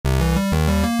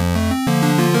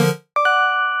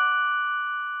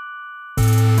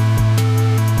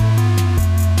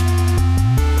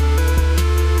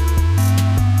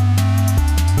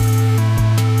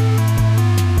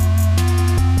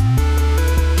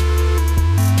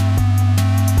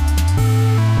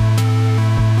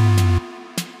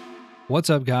What's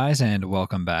up, guys, and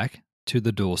welcome back to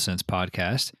the DualSense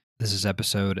podcast. This is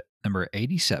episode number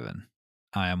 87.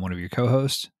 I am one of your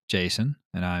co-hosts, Jason,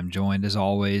 and I'm joined, as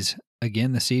always,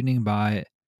 again this evening by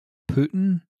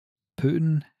Putin.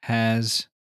 Putin has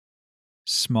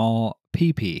small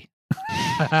PP.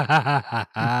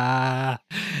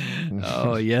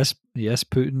 Oh, yes,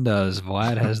 Putin does.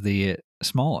 Vlad has the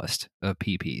smallest of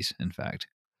PPs, in fact.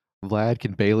 Vlad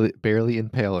can barely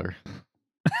impale her.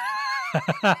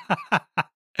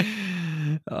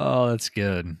 Oh, that's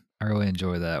good. I really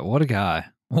enjoy that. What a guy.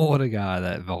 What a guy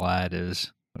that Vlad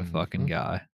is. What a fucking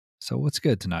guy. So what's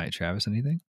good tonight, Travis?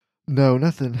 Anything? No,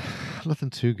 nothing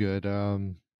too good.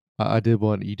 I did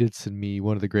one. You did send me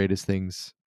one of the greatest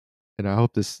things, and I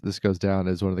hope this goes down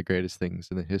as one of the greatest things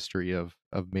in the history of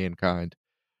mankind.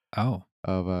 Oh.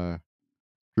 Of a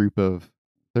group of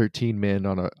 13 men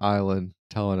on an island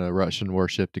telling a Russian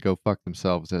warship to go fuck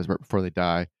themselves right before they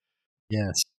die.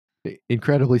 Yes.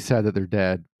 Incredibly sad that they're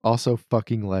dead. Also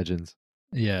fucking legends.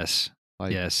 Yes.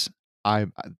 Like, yes.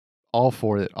 I'm all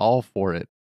for it. All for it.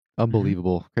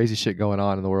 Unbelievable. Crazy shit going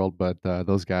on in the world, but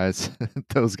those guys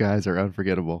those guys are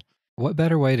unforgettable. What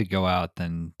better way to go out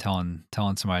than telling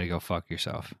somebody to go fuck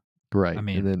yourself? Right. I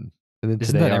mean, and then isn't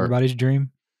today that everybody's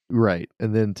dream? Right.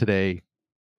 And then today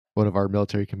one of our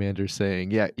military commanders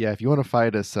saying, Yeah, if you want to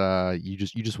fight us, you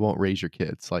just won't raise your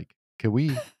kids. Like, can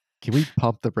we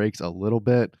pump the brakes a little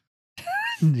bit?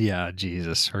 Yeah,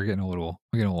 Jesus. We're getting a little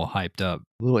hyped up.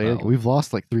 We've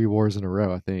lost like 3 wars in a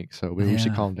row, I think. So maybe we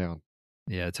should calm down.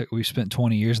 Yeah, we spent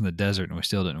 20 years in the desert and we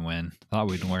still didn't win. Thought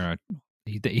we'd learn our.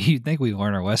 You'd think we'd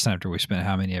learn our lesson after we spent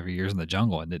how many every years in the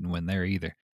jungle and didn't win there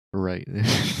either. Right.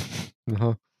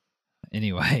 Uh-huh.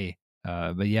 Anyway,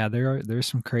 but yeah, there's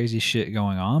some crazy shit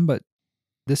going on. But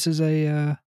this is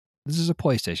a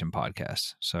PlayStation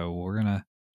podcast, so we're gonna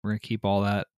keep all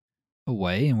that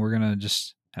away and we're gonna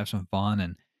just have some fun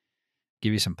and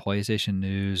give you some PlayStation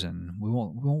news, and we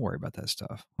won't worry about that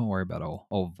stuff. We won't worry about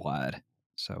old Vlad.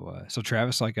 So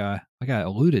Travis, like I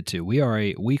alluded to, we are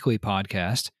a weekly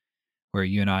podcast where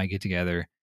you and I get together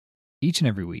each and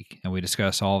every week and we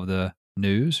discuss all of the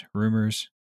news, rumors,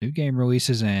 new game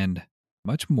releases, and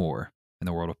much more in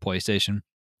the world of PlayStation.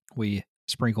 We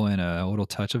sprinkle in a little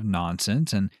touch of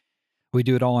nonsense, and we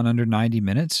do it all in under 90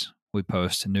 minutes. We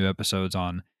post new episodes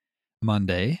on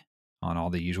Monday on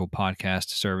all the usual podcast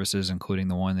services, including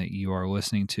the one that you are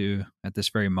listening to at this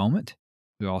very moment.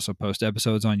 We also post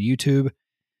episodes on YouTube,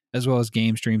 as well as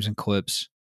game streams and clips.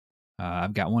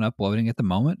 I've got one uploading at the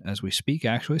moment as we speak,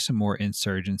 actually, some more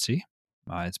Insurgency.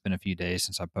 It's been a few days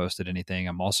since I posted anything.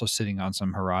 I'm also sitting on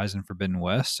some Horizon Forbidden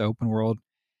West open world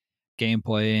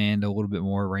gameplay and a little bit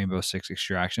more Rainbow Six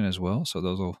Extraction as well. So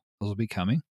those will be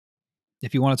coming.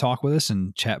 If you want to talk with us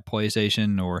and chat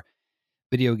PlayStation or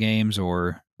video games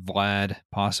or Vlad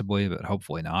possibly, but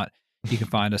hopefully not, you can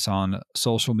find us on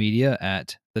social media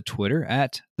at the Twitter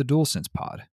at the DualSense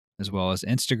Pod, as well as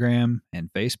Instagram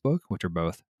and Facebook, which are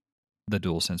both the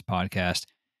DualSense Podcast.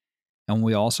 And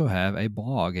we also have a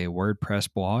blog, a WordPress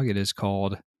blog. It is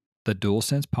called the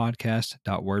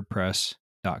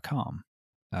DualSensePodcast.wordpress.com.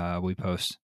 We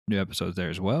post new episodes there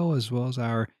as well as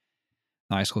our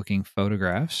nice looking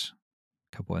photographs.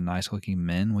 A couple of nice looking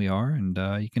men we are, and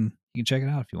you can check it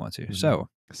out if you want to. Mm-hmm. So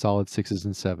solid 6s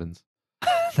and 7s.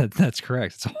 That's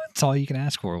correct. That's all you can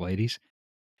ask for, ladies.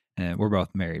 And we're both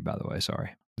married, by the way.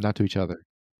 Sorry, not to each other.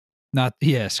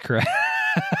 Yes, correct.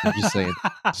 I'm just saying,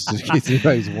 just in case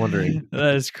anybody's wondering.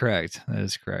 That is correct.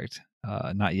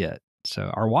 Not yet.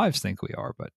 So our wives think we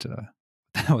are, but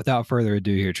without further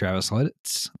ado, here, Travis, let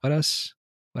us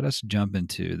jump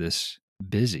into this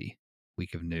busy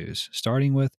week of news,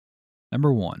 starting with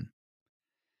number 1.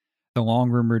 The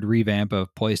long-rumored revamp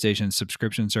of PlayStation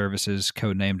subscription services,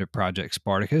 codenamed Project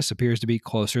Spartacus, appears to be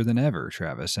closer than ever,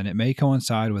 Travis, and it may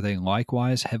coincide with a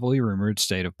likewise heavily rumored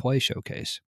State of Play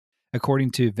showcase.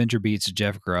 According to VentureBeat's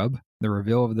Jeff Grubb, the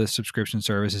reveal of the subscription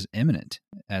service is imminent,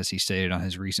 as he stated on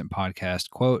his recent podcast,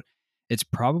 quote, "It's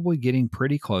probably getting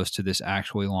pretty close to this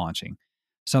actually launching.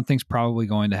 Something's probably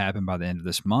going to happen by the end of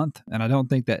this month, and I don't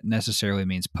think that necessarily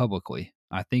means publicly.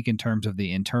 I think in terms of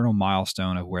the internal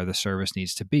milestone of where the service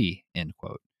needs to be," end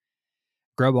quote.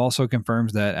 Grubb also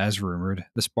confirms that, as rumored,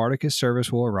 the Spartacus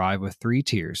service will arrive with 3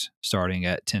 tiers, starting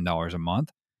at $10 a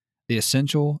month, the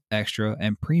Essential, Extra,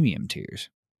 and Premium tiers.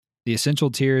 The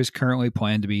Essential tier is currently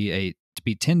planned to be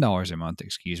 $10 a month,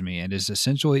 and is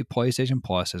essentially PlayStation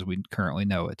Plus as we currently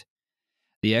know it.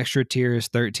 The Extra tier is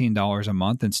 $13 a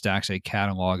month and stacks a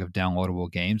catalog of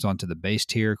downloadable games onto the base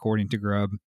tier, according to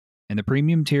Grubb. And the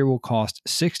Premium tier will cost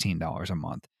 $16 a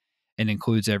month and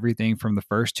includes everything from the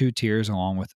first two tiers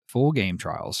along with full game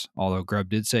trials, although Grubb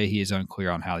did say he is unclear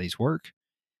on how these work,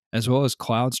 as well as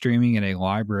cloud streaming and a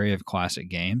library of classic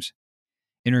games.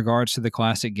 In regards to the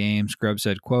classic games, Grubb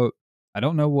said, quote, I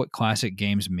don't know what classic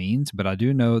games means, but I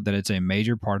do know that it's a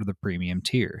major part of the premium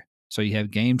tier. So you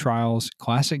have game trials,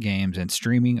 classic games, and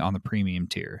streaming on the premium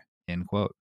tier, end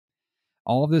quote.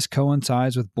 All of this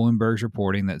coincides with Bloomberg's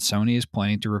reporting that Sony is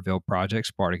planning to reveal Project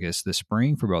Spartacus this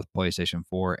spring for both PlayStation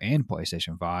 4 and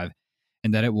PlayStation 5,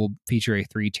 and that it will feature a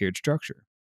three-tiered structure.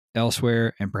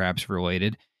 Elsewhere, and perhaps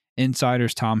related,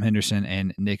 insiders Tom Henderson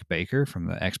and Nick Baker from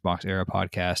the Xbox Era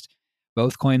podcast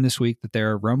both claimed this week that there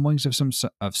are rumblings of some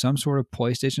sort of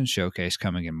PlayStation showcase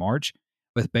coming in March,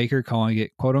 with Baker calling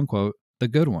it "quote unquote" the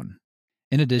good one.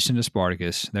 In addition to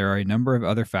Spartacus, there are a number of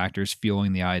other factors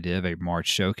fueling the idea of a March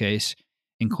showcase,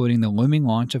 including the looming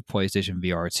launch of PlayStation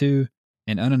VR2,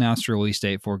 an unannounced release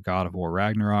date for God of War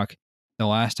Ragnarok, The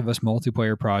Last of Us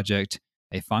multiplayer project,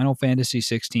 a Final Fantasy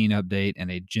XVI update,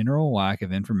 and a general lack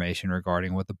of information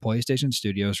regarding what the PlayStation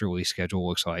Studios release schedule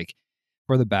looks like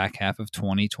for the back half of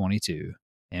 2022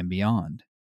 and beyond.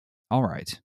 All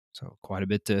right, so quite a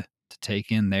bit to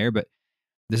take in there, but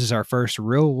this is our first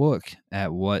real look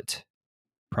at what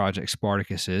Project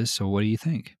Spartacus is. So what do you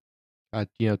think?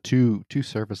 Two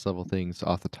surface level things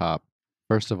off the top.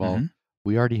 First of all, Mm-hmm.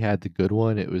 we already had the good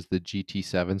one. It was the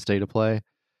GT7 State of Play.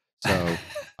 So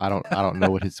I don't know I don't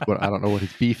know what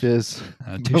his beef is,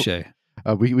 but Touche.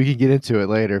 we can get into it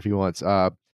later if he wants.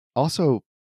 Also,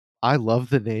 I love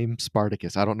the name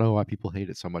Spartacus. I don't know why people hate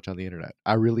it so much on the internet.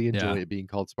 I really enjoy Yeah. it being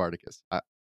called Spartacus.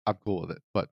 I'm cool with it.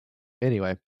 But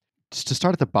anyway, just to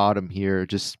start at the bottom here,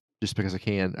 just because I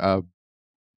can.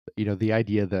 The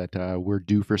idea that we're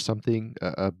due for something,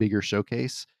 a bigger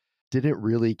showcase, didn't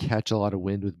really catch a lot of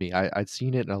wind with me. I'd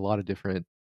seen it in a lot of different,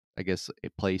 I guess,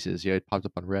 places. Yeah, it popped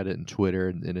up on Reddit and Twitter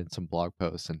and in some blog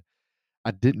posts, and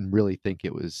I didn't really think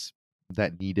it was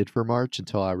that needed for March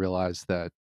until I realized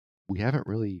that we haven't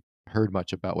really heard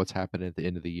much about what's happening at the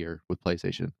end of the year with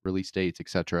PlayStation release dates,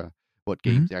 etc. What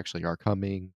Mm-hmm. games actually are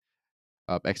coming,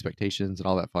 expectations, and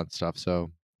all that fun stuff.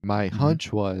 So my Mm-hmm.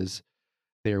 hunch was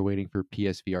they were waiting for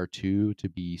PSVR2 to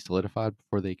be solidified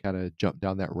before they kind of jump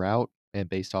down that route. And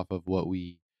based off of what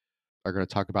we are going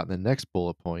to talk about in the next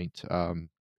bullet point, it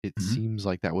Mm-hmm. seems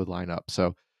like that would line up.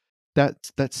 So that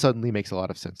suddenly makes a lot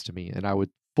of sense to me, and I would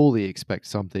fully expect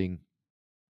something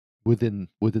within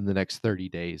the next 30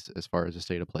 days as far as the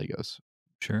state of play goes.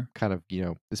 Sure. Kind of,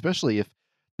 especially if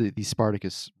these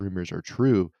Spartacus rumors are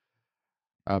true.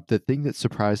 The thing that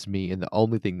surprised me, and the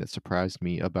only thing that surprised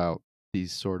me about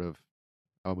these sort of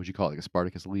would you call it like a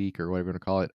Spartacus leak or whatever you want to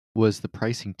call it, was the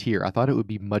pricing tier. I thought it would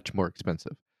be much more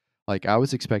expensive. Like I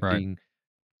was Right. expecting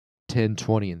 10,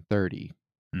 20, and 30.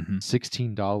 Mm-hmm.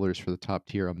 $16 for the top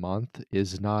tier a month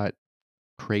is not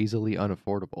crazily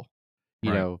unaffordable.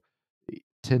 You Right. know,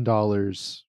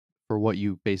 $10 for what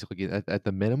you basically get at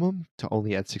the minimum to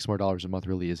only add $6 more a month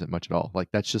really isn't much at all. Like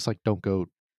that's just like don't go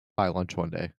buy lunch one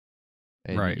day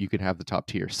and Right. you can have the top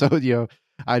tier. So,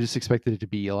 I just expected it to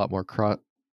be a lot more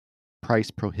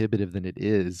price prohibitive than it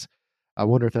is. I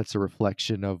wonder if that's a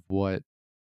reflection of what,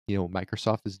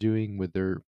 Microsoft is doing with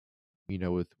their,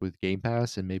 with Game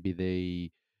Pass, and maybe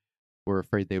they were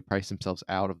afraid they would price themselves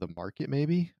out of the market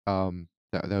maybe.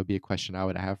 That would be a question I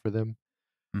would have for them.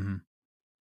 Mm-hmm.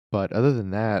 But other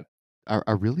than that,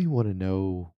 I really want to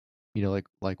know,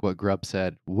 like what Grubb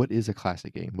said, what is a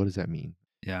classic game? What does that mean?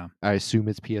 Yeah. I assume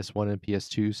it's PS1 and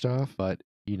PS2 stuff, but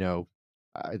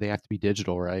they have to be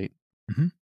digital, right? Mm-hmm.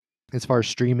 As far as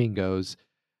streaming goes,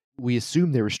 we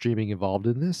assume there was streaming involved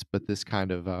in this, but this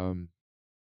kind of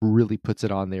really puts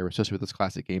it on there, especially with those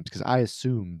classic games, because I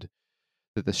assumed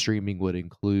that the streaming would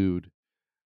include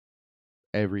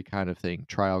every kind of thing,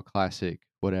 trial, classic,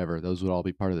 whatever. Those would all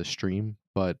be part of the stream.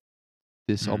 But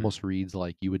this Mm-hmm. almost reads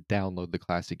like you would download the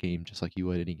classic game just like you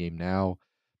would any game now.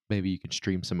 Maybe you can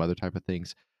stream some other type of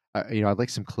things. I'd like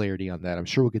some clarity on that. I'm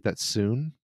sure we'll get that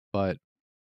soon, but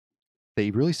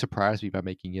they really surprised me by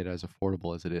making it as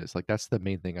affordable as it is. Like that's the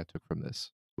main thing I took from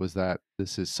this, was that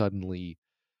this is suddenly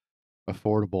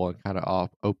affordable and kind of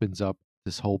opens up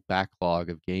this whole backlog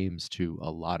of games to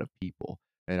a lot of people,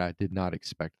 and I did not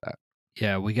expect that.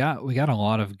 Yeah, we got a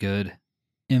lot of good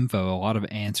info, a lot of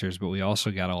answers, but we also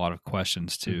got a lot of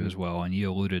questions too Hmm. as well. And you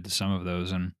alluded to some of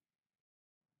those. And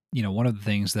one of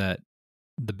the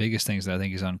biggest things that I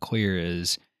think is unclear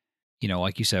is,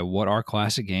 like you said, what are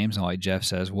classic games? And like Jeff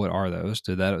says, what are those?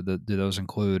 Do those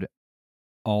include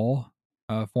all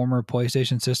former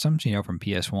PlayStation systems? From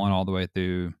PS1 Hmm. all the way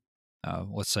through,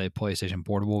 let's say PlayStation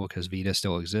Portable, because Vita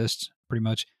still exists, pretty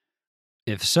much.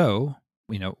 If so,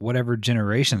 whatever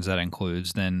generations that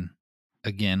includes, then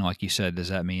again, like you said, does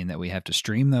that mean that we have to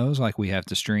stream those? Like we have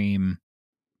to stream,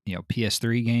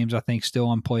 PS3 games, I think, still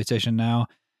on PlayStation Now?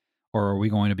 Or are we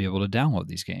going to be able to download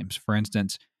these games? For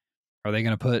instance, are they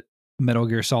going to put Metal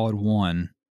Gear Solid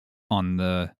 1 on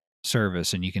the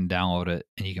service and you can download it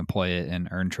and you can play it and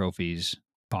earn trophies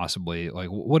possibly? Like,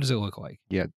 what does it look like?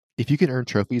 Yeah. If you can earn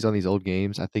trophies on these old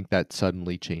games, I think that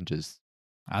suddenly changes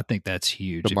I think that's the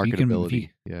huge. marketability.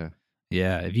 Yeah.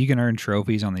 Yeah, if you can earn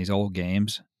trophies on these old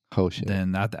games, Oh shit.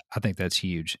 then I think that's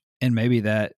huge. And maybe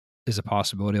that is a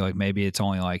possibility. Like maybe it's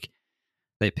only like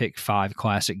they pick 5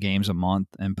 classic games a month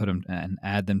and put them and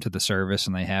add them to the service,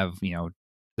 and they have,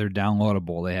 they're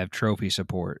downloadable. They have trophy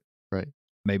support. Right.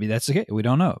 Maybe that's the case. We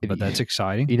don't know, And but that's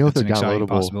exciting. if That's they're an exciting downloadable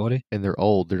possibility. and they're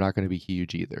old, they're not going to be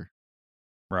huge either.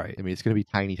 Right. I mean, it's going to be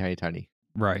tiny, tiny, tiny.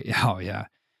 Right. Oh yeah.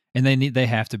 And they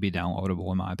have to be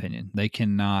downloadable in my opinion. They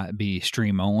cannot be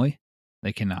stream only.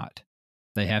 They cannot.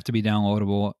 They have to be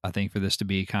downloadable, I think, for this to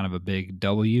be kind of a big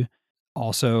W.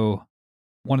 Also,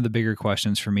 one of the bigger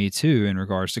questions for me too in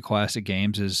regards to classic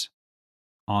games is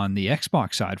on the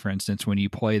Xbox side, for instance, when you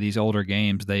play these older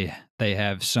games, they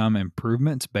have some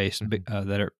improvements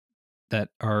Mhm. that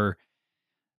are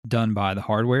done by the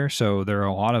hardware. So there are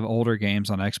a lot of older games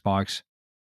on Xbox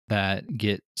that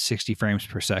get 60 frames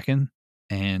per second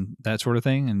and that sort of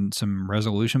thing, and some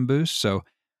resolution boosts. So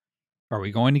are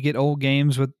we going to get old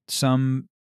games with some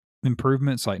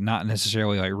improvements, like not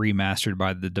necessarily like remastered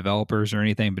by the developers or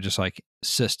anything, but just like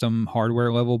system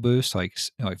hardware level boosts, like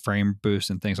frame boosts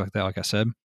and things like that? Like I said,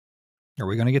 are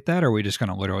we going to get that, or are we just going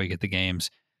to literally get the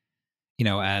games,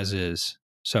 as is?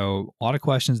 So a lot of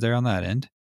questions there on that end.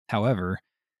 However,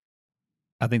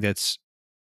 I think that's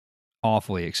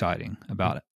awfully exciting Mm.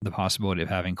 about the possibility of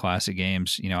having classic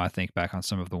games. I think back on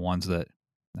some of the ones that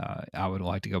I would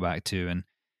like to go back to. And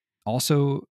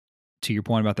also, to your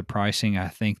point about the pricing, I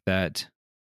think that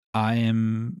I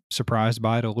am surprised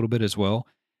by it a little bit as well.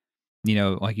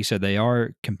 Like you said, they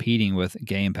are competing with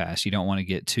Game Pass. You don't want to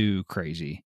get too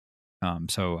crazy.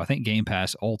 So I think Game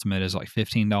Pass Ultimate is like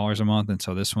 $15 a month, and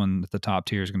so this one at the top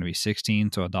tier is going to be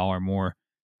 16, so a dollar more.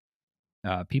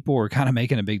 People were kind of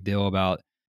making a big deal about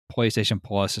PlayStation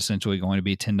Plus essentially going to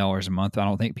be $10 a month. I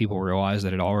don't think people realize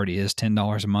that it already is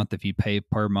 $10 a month if you pay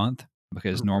per month,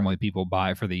 because Right. normally people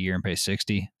buy it for the year and pay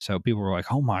 60. So people were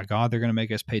like, "Oh my god, they're going to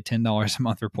make us pay $10 a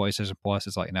month for PlayStation Plus."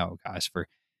 It's like, no, guys,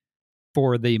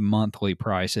 for the monthly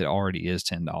price, it already is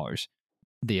 $10.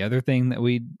 The other thing that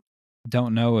we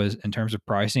don't know is in terms of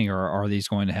pricing, or are these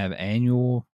going to have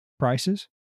annual prices?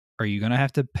 Are you going to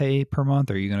have to pay per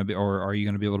month? Or are you going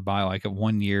to be able to buy like a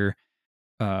 1 year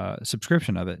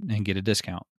subscription of it and get a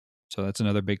discount? So that's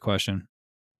another big question.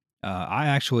 I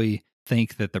actually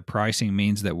think that the pricing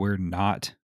means that we're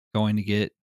not going to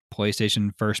get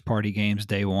PlayStation first party games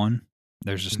day one.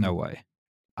 There's just no Mhm. way.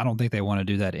 I don't think they want to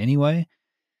do that anyway.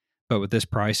 But with this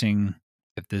pricing,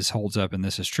 if this holds up and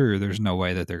this is true, there's no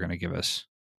way that they're going to give us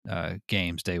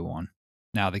games day one.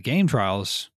 Now, the game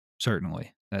trials,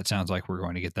 certainly. That sounds like we're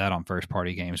going to get that on first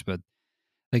party games, but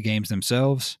the games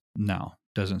themselves, no,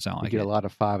 doesn't sound We like get a it. lot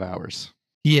of 5 hours.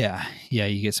 Yeah,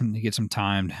 you get some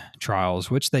timed trials,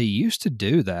 which they used to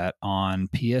do that on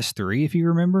PS3 if you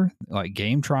remember. Like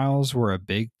game trials were a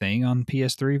big thing on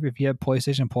PS3 if you had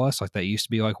PlayStation Plus. Like that used to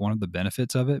be like one of the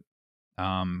benefits of it.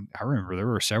 I remember there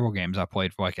were several games I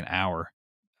played for like an hour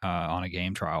on a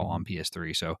game trial Mhm. on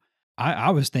PS3. So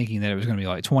I was thinking that it was going to be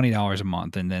like $20 a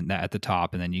month, and then that at the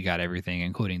top, and then you got everything,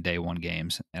 including day one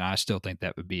games. And I still think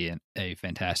that would be a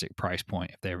fantastic price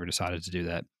point if they ever decided to do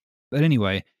that. But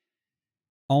anyway,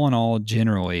 all in all,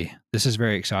 generally, this is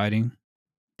very exciting.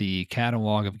 The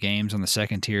catalog of games on the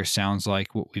second tier sounds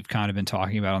like what we've kind of been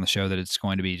talking about on the show, that it's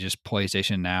going to be just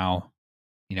PlayStation Now,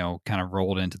 kind of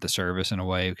rolled into the service in a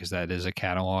way, because that is a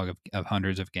catalog of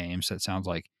hundreds of games. That sounds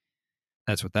like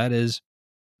that's what that is.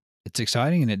 It's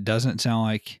exciting, and it doesn't sound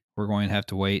like we're going to have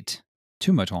to wait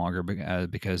too much longer,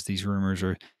 because these rumors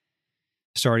are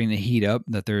starting to heat up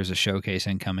that there is a showcase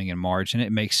incoming in March, and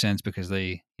it makes sense because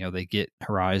they get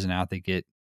Horizon out, they get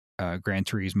Gran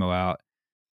Turismo out,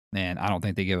 and I don't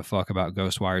think they give a fuck about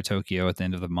Ghostwire Tokyo at the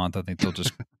end of the month. I think they'll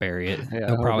just bury it. Yeah,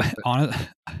 They'll probably 100%.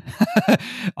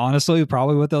 honestly,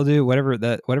 probably what they'll do,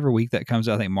 whatever week that comes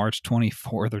out, I think March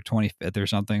 24th or 25th or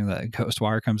something, that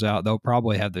Ghostwire comes out, they'll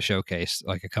probably have the showcase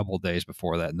like a couple of days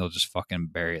before that, and they'll just fucking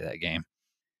bury that game.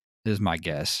 This is my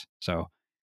guess. So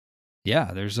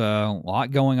yeah, there's a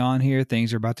lot going on here.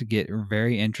 Things are about to get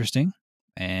very interesting.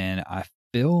 And I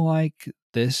feel like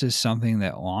this is something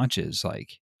that launches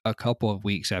like a couple of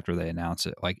weeks after they announce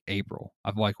it, like April.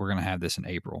 I feel like we're going to have this in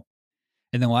April.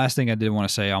 And the last thing I did want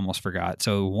to say, I almost forgot.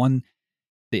 So,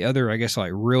 the other, I guess,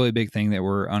 like really big thing that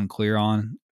we're unclear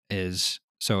on is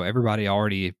so everybody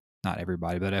already, not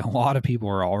everybody, but a lot of people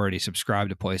are already subscribed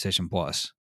to PlayStation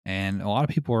Plus, and a lot of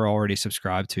people are already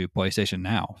subscribed to PlayStation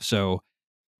Now. So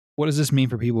what does this mean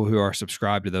for people who are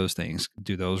subscribed to those things?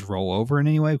 Do those roll over in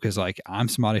any way? Because like I'm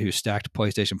somebody who stacked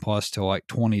PlayStation Plus till like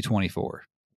 2024,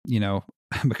 you know,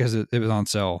 because it was on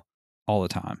sale all the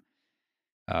time.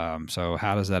 So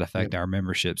how does that Yep. affect our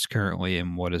memberships currently,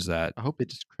 and what is that? I hope it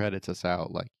just credits us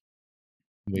out, like,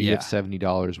 you have Yeah,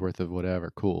 $70 worth of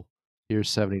whatever, cool. Here's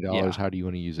 $70, yeah, how do you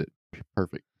wanna use it?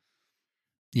 Perfect.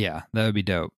 yeah, that would be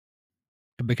dope.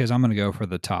 Because I'm going to go for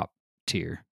the top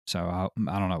tier. So I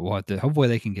don't know what. Hopefully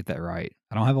they can get that right.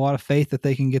 I don't have a lot of faith that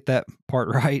they can get that part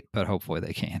right, but hopefully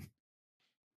they can.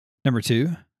 Number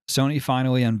two, Sony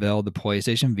finally unveiled the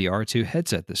PlayStation VR2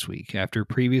 headset this week after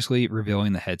previously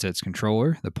revealing the headset's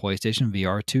controller, the PlayStation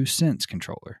VR2 Sense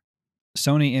controller.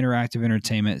 Sony Interactive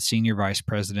Entertainment Senior Vice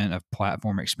President of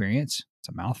Platform Experience, it's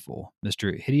a mouthful,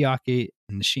 Mr. Hideaki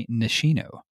Nishino,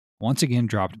 once again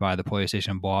dropped by the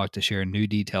PlayStation blog to share new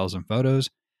details and photos.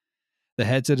 The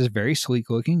headset is very sleek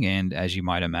looking and, as you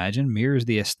might imagine, mirrors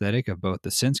the aesthetic of both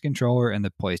the Sense controller and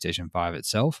the PlayStation 5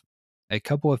 itself. A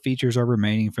couple of features are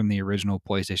remaining from the original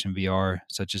PlayStation VR,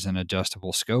 such as an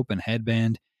adjustable scope and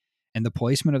headband, and the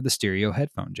placement of the stereo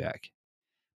headphone jack.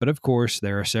 But of course,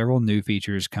 there are several new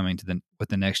features coming with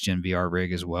the next gen VR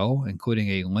rig as well, including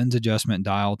a lens adjustment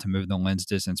dial to move the lens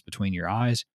distance between your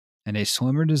eyes, and a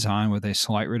slimmer design with a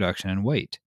slight reduction in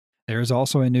weight. There is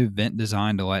also a new vent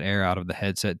design to let air out of the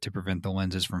headset to prevent the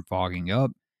lenses from fogging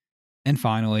up. And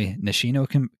finally, Nishino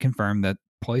confirmed that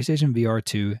PlayStation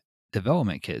VR2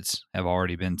 development kits have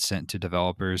already been sent to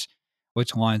developers,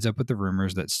 which lines up with the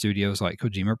rumors that studios like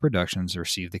Kojima Productions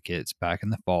received the kits back in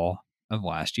the fall of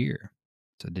last year.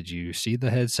 So, did you see the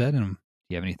headset and do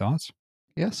you have any thoughts?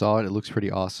 Yeah, I saw it, it looks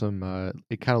pretty awesome,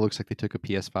 it kinda looks like they took a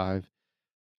PS5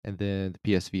 and then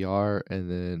the PSVR and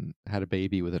then had a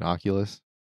baby with an Oculus,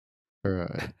 or,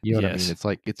 you know what I mean? Yes. It's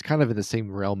like it's kind of in the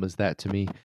same realm as that to me,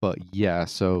 but yeah,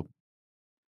 so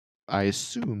I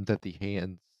assume that the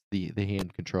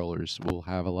hand controllers will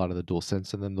have a lot of the dual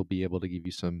sense in them, they'll be able to give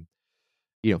you some,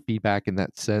 feedback in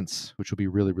that sense, which will be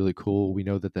really, really cool. We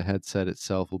know that the headset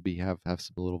itself will be have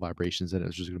some little vibrations in it,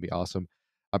 which is gonna be awesome.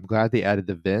 I'm glad they added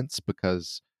the vents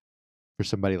because for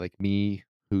somebody like me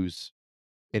who's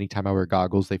anytime I wear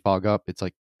goggles, they fog up, it's,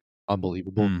 like,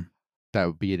 unbelievable. Hmm. That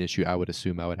would be an issue I would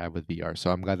assume I would have with VR,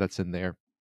 so I'm glad that's in there.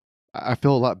 I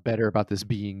feel a lot better about this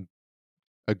being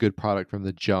a good product from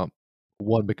the jump.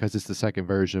 One, because it's the second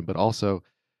version, but also,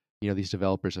 these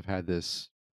developers have had this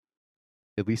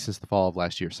at least since the fall of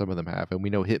last year, some of them have, and we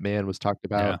know Hitman was talked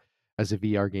about Yeah. as a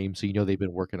VR game, so they've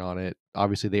been working on it.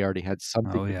 Obviously, they already had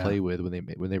something Oh, to yeah. play with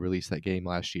when they released that game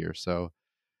last year, so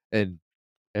and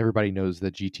everybody knows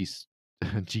that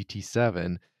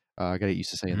GT7, I gotta get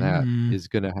used to saying that, Mm. is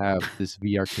gonna have this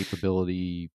VR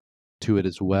capability to it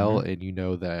as well, Hmm. and you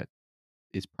know that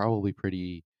is probably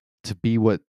pretty to be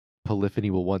what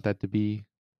Polyphony will want that to be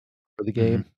for the Hmm.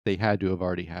 game, they had to have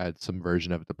already had some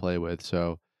version of it to play with,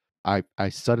 so I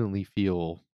suddenly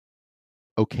feel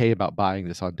okay about buying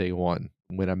this on day 1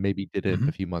 when I maybe didn't Hmm.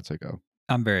 a few months ago.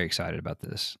 I'm very excited about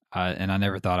this. And I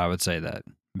never thought I would say that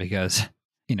because,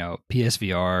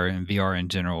 PSVR and VR in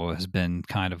general has been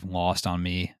kind of lost on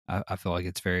me. I feel like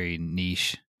it's very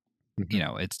niche.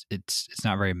 Mhm. It's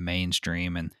not very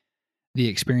mainstream, and the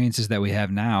experiences that we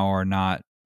have now are not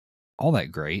all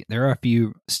that great. There are a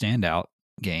few standout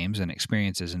games and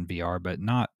experiences in VR, but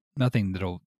nothing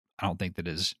that'll I don't think that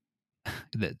is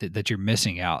that you're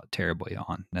missing out terribly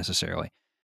on necessarily.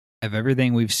 Of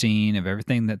everything we've seen, of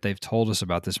everything that they've told us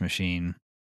about this machine,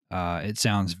 it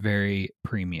sounds very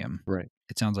premium. Right.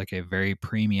 It sounds like a very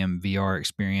premium VR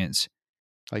experience.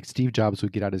 Like, Steve Jobs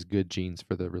would get out his good genes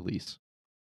for the release.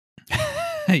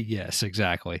 Yes,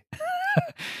 exactly.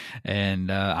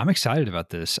 And I'm excited about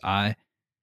this. I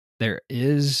There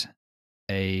is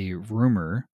a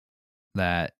rumor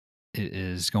that it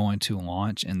is going to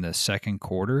launch in the second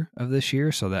quarter of this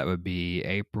year, so that would be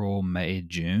April, May,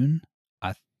 June.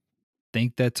 I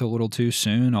think that's a little too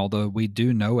soon, although we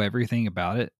do know everything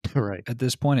about it Right. at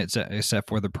this point, except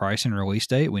for the price and release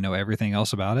date. We know everything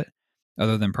else about it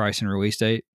other than price and release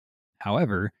date.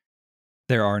 However,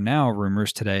 there are now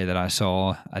rumors today that I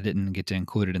saw. I didn't get to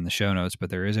include it in the show notes, but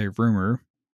there is a rumor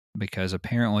because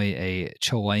apparently a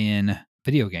Chilean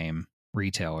video game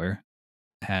retailer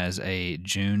has a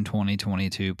June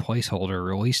 2022 placeholder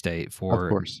release date Of for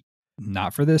course.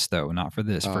 not for this though, not for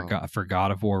this, Oh, For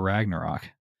God of War Ragnarok.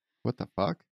 what the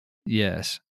fuck?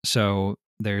 Yes. So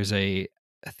there's a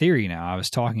theory now. I was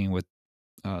talking with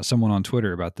someone on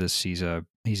Twitter about this. He's a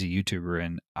YouTuber,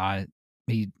 and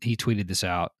he tweeted this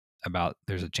out. about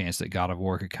there's a chance that God of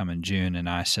War could come in June, and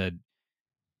I said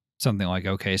something like,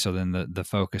 okay, so then the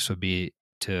focus would be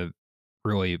to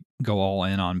really go all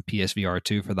in on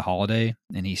PSVR2 for the holiday,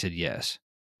 and he said yes.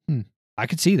 Hmm. I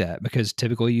could see that because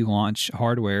typically you launch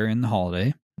hardware in the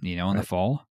holiday, in the Right.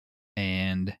 fall,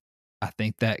 and I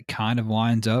think that kind of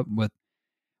lines up with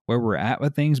where we're at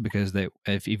with things because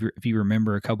if you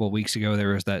remember a couple of weeks ago,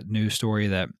 there was that news story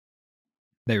that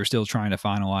they were still trying to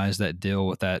finalize that deal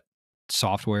with that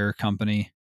software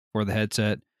company for the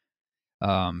headset.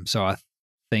 So I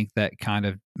think that kind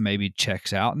of maybe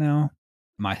checks out now.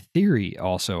 My theory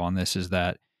also on this is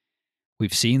that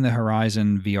we've seen the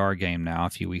Horizon VR game now a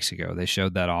few weeks ago. They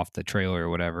showed that off the trailer or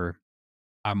whatever.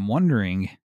 I'm wondering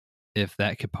if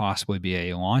that could possibly be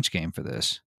a launch game for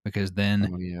this because then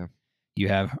Oh yeah. you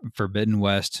have Forbidden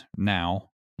West now.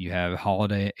 You have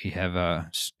Holiday. You have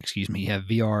you have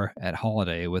VR at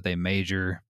Holiday with a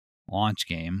major launch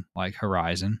game like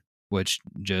Horizon, which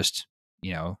just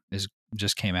is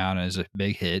just came out and is a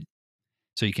big hit.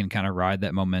 So you can kind of ride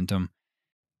that momentum.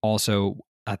 Also,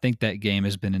 I think that game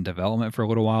has been in development for a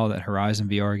little while. That Horizon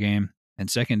VR game, and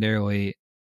secondarily,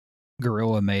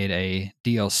 Gorilla made a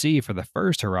DLC for the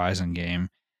first Horizon game,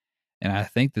 and I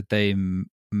think that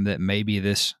that maybe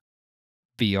this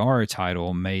VR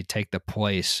title may take the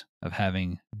place of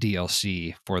having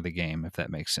DLC for the game, if that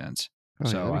makes sense. Oh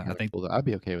yeah, So that'd be I kind of think, cool. I'd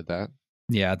be okay with that.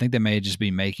 yeah, I think they may just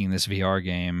be making this VR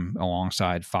game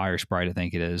alongside Fire Sprite, I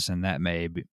think it is, and that may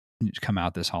come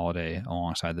out this holiday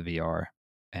alongside the VR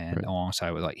and Right.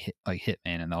 alongside with like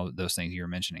Hitman and all those things you were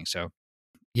mentioning. So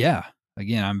yeah,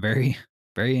 again, I'm very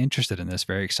very interested in this,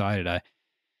 very excited.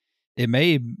 It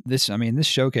may this I mean this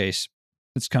showcase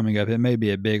that's coming up, it may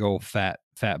be a big old fat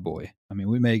boy. I mean,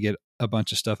 we may get a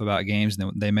bunch of stuff about games and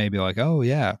then they may be like, "Oh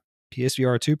yeah,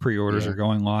 PSVR2 pre-orders Yeah. are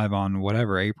going live on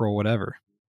whatever, April whatever."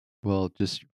 Well,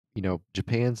 just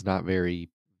Japan's not very.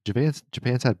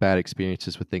 Japan's had bad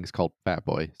experiences with things called Fat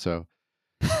Boy. So,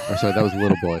 or sorry, that was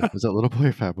Little Boy. Was that Little Boy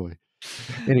or Fat Boy?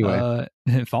 Anyway,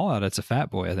 Fallout, it's a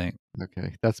fat boy, I think.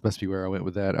 okay, that's must be where I went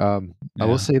with that. I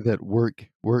will Yeah. say that work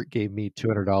gave me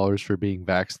 $200 for being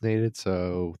vaccinated.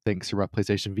 So thanks for my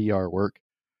PlayStation VR work.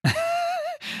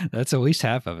 That's at least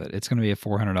half of it. It's going to be a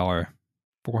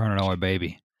 $400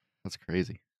 baby. That's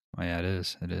crazy. Oh, yeah, it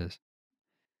is. It is.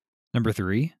 Number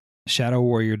 3, Shadow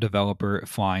Warrior developer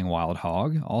Flying Wild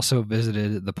Hog also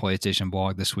visited the PlayStation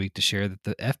blog this week to share that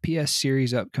the FPS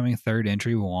series' upcoming third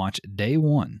entry will launch day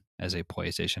one as a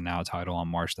PlayStation Now title on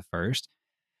March the 1st.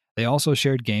 They also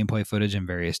shared gameplay footage and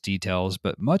various details,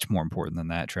 but much more important than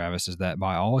that, Travis, is that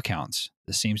by all accounts,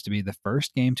 this seems to be the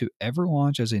first game to ever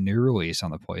launch as a new release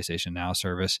on the PlayStation Now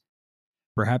service.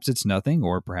 Perhaps it's nothing,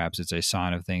 or perhaps it's a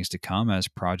sign of things to come as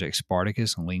Project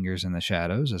Spartacus lingers in the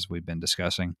shadows, as we've been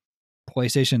discussing.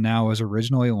 PlayStation Now was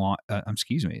originally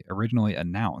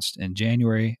announced in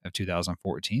January of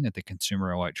 2014 at the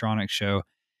Consumer Electronics Show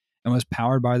and was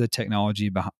powered by the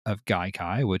technology of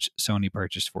Gaikai, which Sony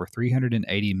purchased for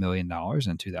 $380 million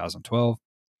in 2012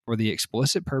 for the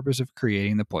explicit purpose of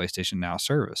creating the PlayStation Now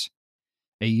service.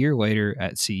 A year later,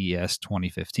 at CES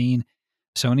 2015,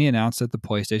 Sony announced that the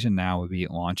PlayStation Now would be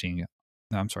launching.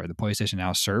 I'm sorry, the PlayStation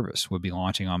Now service would be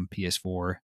launching on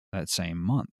PS4 that same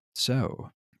month.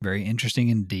 So, very interesting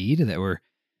indeed that we're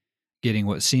getting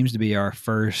what seems to be our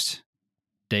first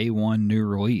day one new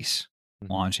release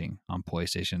Hmm. launching on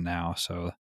PlayStation Now.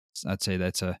 So, I'd say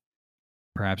that's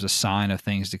perhaps a sign of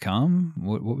things to come.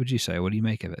 What would you say? What do you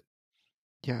make of it?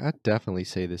 Yeah, I'd definitely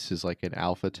say this is like an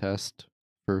alpha test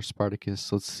for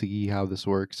Spartacus. Let's see how this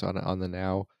works on the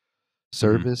Now Hmm.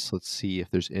 service. Let's see if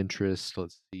there's interest.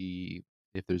 Let's see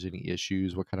if there's any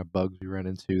issues, what kind of bugs we run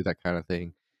into, that kind of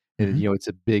thing. And Hmm. it's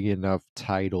a big enough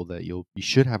title that you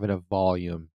should have enough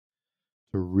volume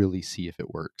to really see if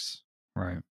it works,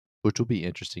 Right. which will be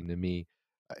interesting to me.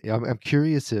 I'm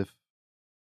curious if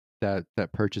that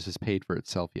purchase has paid for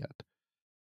itself yet.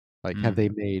 Like, have Mm. they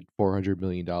made $400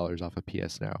 million off of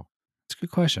PS Now? It's a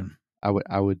good question. I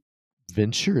would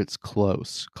venture it's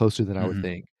closer than I would Hmm.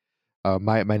 think.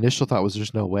 My initial thought was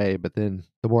there's no way, but then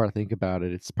the more I think about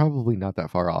it, it's probably not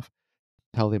that far off.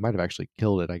 Hell, they might have actually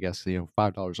killed it. I guess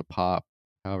 $5 a pop,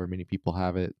 however many people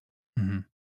have it. Hmm.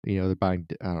 They're buying.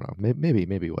 I don't know.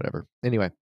 Maybe whatever.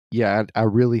 Anyway, yeah, I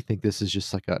really think this is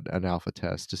just like an alpha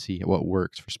test to see what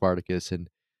works for Spartacus, and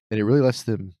it really lets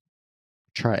them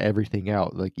try everything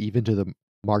out, like even to the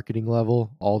marketing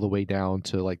level, all the way down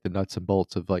to like the nuts and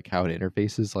bolts of like how it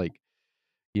interfaces. Like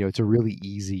it's a really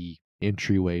easy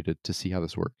entryway to see how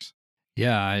this works.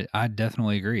 Yeah, I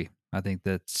definitely agree. I think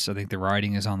the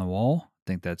writing is on the wall.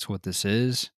 I think that's what this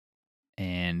is.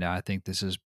 And I think this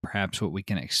is perhaps what we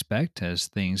can expect as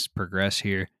things progress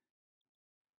here.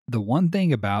 the one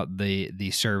thing about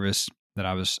the service that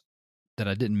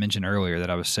I didn't mention earlier that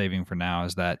I was saving for now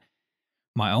is that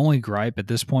my only gripe at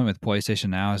this point with PlayStation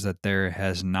Now is that there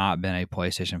has not been a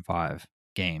PlayStation 5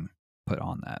 game put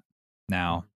on that.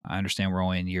 Now, I understand we're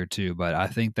only in year 2, but I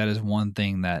think that is one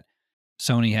thing that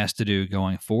Sony has to do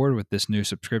going forward with this new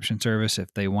subscription service.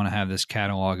 If they want to have this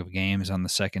catalog of games on the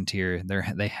second tier,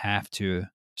 they have to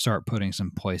start putting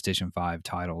some PlayStation 5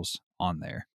 titles on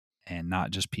there and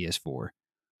not just PS4,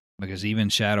 because even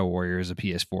Shadow Warrior is a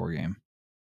PS4 game.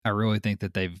 I really think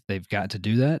that they've got to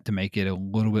do that to make it a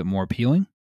little bit more appealing.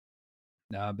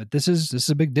 But this is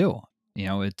a big deal. You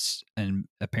know, it's and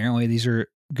apparently these are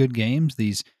good games.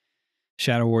 These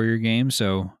Shadow Warrior games.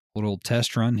 So a little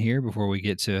test run here before we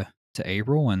get to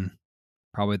April and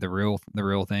probably the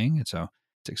real thing. So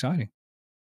it's exciting.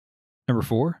 Number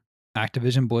 4,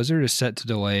 Activision Blizzard is set to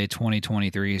delay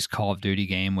 2023's Call of Duty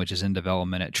game, which is in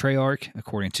development at Treyarch,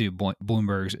 according to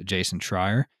Bloomberg's Jason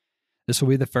Schreier. This will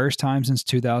be the first time since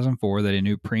 2004 that a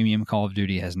new premium Call of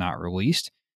Duty has not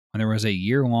released, when there was a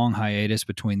year-long hiatus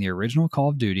between the original Call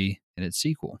of Duty and its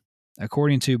sequel.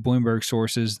 According to Bloomberg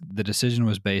sources, the decision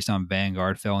was based on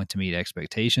Vanguard failing to meet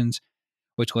expectations,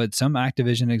 which led some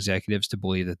Activision executives to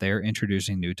believe that they are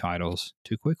introducing new titles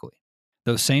too quickly.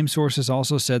 Those same sources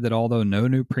also said that although no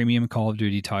new premium Call of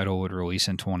Duty title would release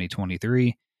in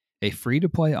 2023, a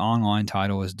free-to-play online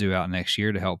title is due out next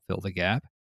year to help fill the gap.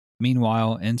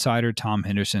 Meanwhile, insider Tom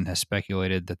Henderson has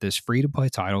speculated that this free-to-play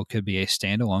title could be a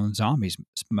standalone zombies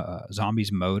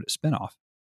mode spinoff.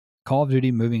 Call of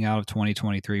Duty moving out of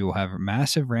 2023 will have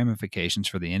massive ramifications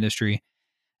for the industry,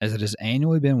 as it has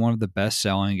annually been one of the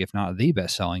best-selling, if not the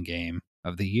best-selling game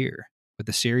of the year, with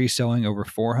the series selling over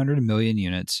 400 million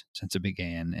units since it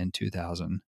began in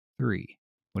 2003.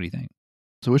 What do you think?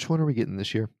 So which one are we getting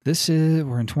this year?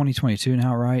 We're in 2022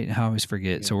 now, right? I always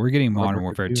forget. Yeah. So we're getting Modern Modern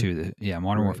Warfare Warfare 2. 2?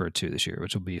 Modern Right. Warfare 2 this year,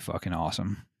 which will be fucking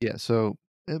awesome. Yeah. So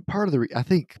part of the I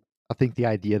think the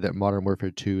idea that Modern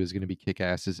Warfare 2 is going to be kick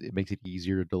ass is it makes it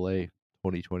easier to delay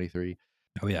 2023.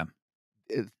 Oh yeah,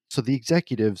 So the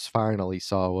executives finally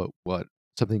saw what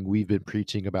something we've been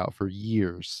preaching about for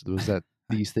years was that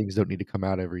these things don't need to come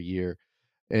out every year.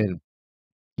 And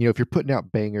if you're putting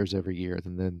out bangers every year,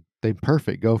 then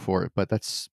perfect, go for it. But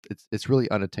it's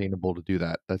really unattainable to do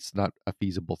that. That's not a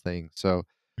feasible thing. So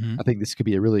Mhm. I think this could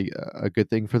be a really a good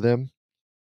thing for them.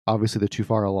 Obviously, they're too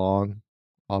far along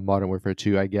on Modern Warfare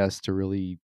 2, I guess, to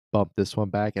really bump this one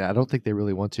back, and I don't think they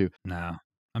really want to. No,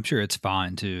 I'm sure it's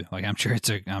fine too. Like I'm sure it's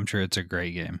a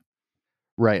great game.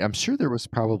 Right? I'm sure there was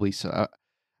probably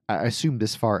I assume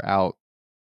this far out,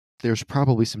 there's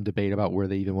probably some debate about where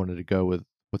they even wanted to go with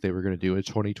what they were going to do in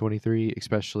 2023,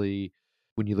 especially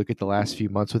when you look at the last few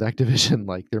months with Activision.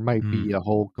 Like there might be Mm, a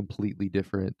whole completely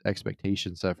different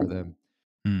expectation set for them.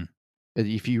 mm, And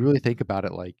if you really think about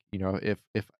it, like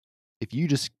if you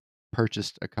just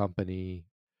purchased a company,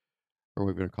 or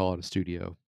we're going to call it a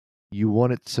studio, you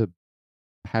want it to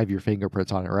have your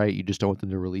fingerprints on it, right? You just don't want them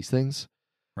to release things.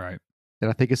 right. And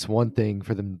I think it's one thing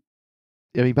for them.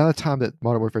 I mean, by the time that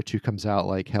Modern Warfare 2 comes out,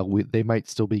 like hell, they might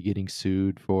still be getting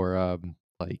sued for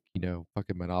like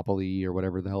fucking monopoly or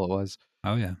whatever the hell it was.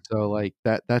 Oh yeah. So like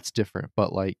that's different.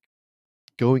 But like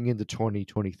going into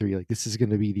 2023, like this is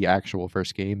going to be the actual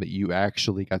first game that you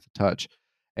actually got to touch,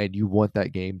 and you want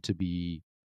that game to be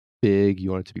big.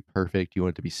 You want it to be perfect. You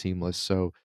want it to be seamless.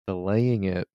 So delaying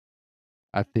it,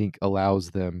 I think, allows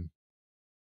them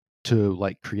to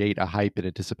like create a hype and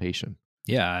anticipation.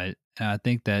 Yeah, I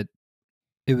think that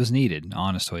it was needed.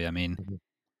 Honestly, I mean, Mhm. A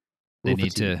they little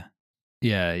need fatigue. to.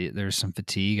 Yeah, there's some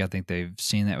fatigue. I think they've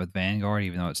seen that with Vanguard,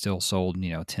 even though it still sold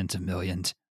tens of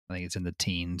millions. I think it's in the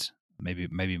teens,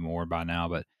 maybe more by now.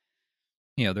 But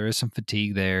there is some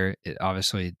fatigue there. It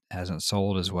obviously hasn't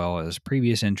sold as well as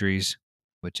previous entries,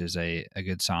 which is a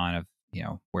good sign of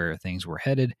where things were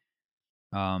headed.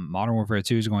 Modern Warfare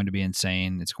 2 is going to be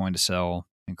insane. It's going to sell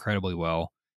incredibly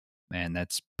well, and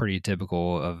that's pretty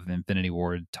typical of Infinity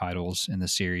Ward titles in the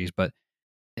series. But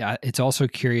yeah, it's also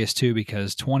curious too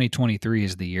because 2023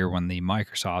 is the year when the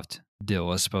Microsoft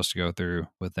deal is supposed to go through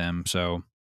with them. So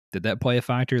did that play a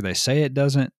factor? They say it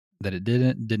doesn't, that it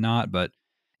did not, but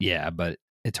yeah, but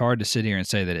it's hard to sit here and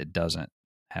say that it doesn't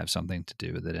have something to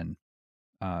do with it. And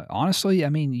honestly, I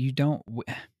mean, you don't.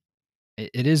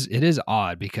 It is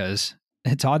odd because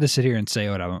it's odd to sit here and say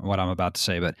what I'm about to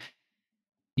say, but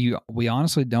we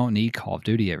honestly don't need Call of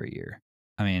Duty every year.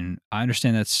 I mean, I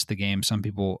understand that's the game some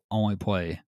people only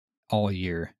play all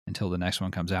year until the next one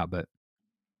comes out, but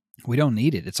we don't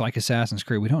need it. It's like Assassin's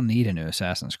Creed. We don't need a new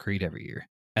Assassin's Creed every year.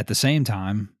 At the same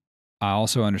time, I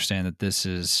also understand that this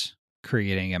is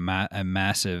creating a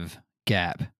massive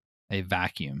gap, a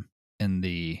vacuum in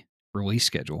the release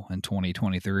schedule in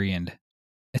 2023, and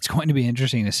it's going to be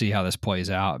interesting to see how this plays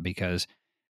out because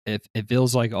it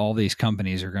feels like all these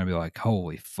companies are going to be like,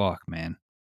 holy fuck, man,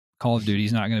 Call of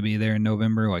Duty's not going to be there in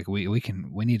November. Like we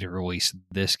need to release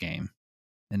this game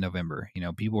in November. You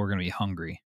know, people are going to be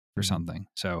hungry for Mhm. something.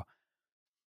 So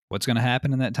what's going to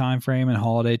happen in that time frame in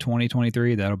holiday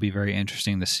 2023? That'll be very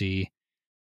interesting to see.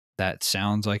 That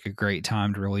sounds like a great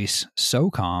time to release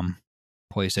SOCOM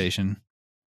PlayStation.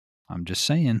 I'm just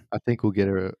saying. I think we'll get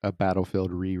a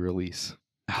Battlefield re-release.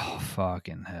 Oh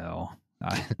fucking hell!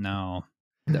 No,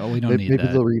 no, we don't need Maybe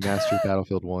that. they'll remaster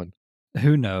Battlefield 1.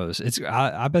 Who knows?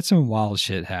 I bet some wild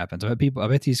shit happens. I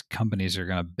bet these companies are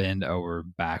gonna bend over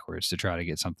backwards to try to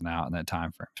get something out in that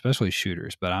time frame, especially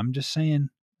shooters. But I'm just saying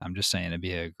it'd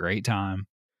be a great time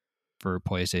for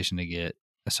PlayStation to get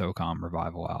a SOCOM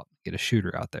revival out, get a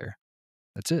shooter out there.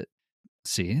 That's it.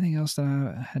 Let's see, anything else that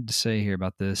I had to say here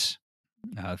about this?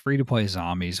 Free to play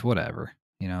zombies, whatever.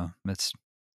 You know, it's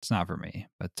not for me.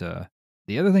 But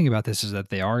the other thing about this is that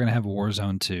they are going to have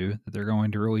Warzone 2 that they're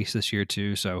going to release this year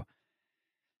too. So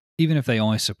even if they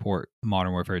only support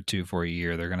Modern Warfare 2 for a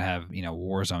year, they're going to have, you know,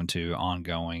 Warzone 2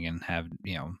 ongoing and have,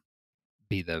 you know,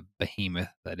 be the behemoth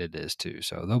that it is too.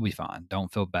 So they'll be fine.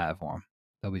 Don't feel bad for them.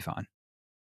 They'll be fine.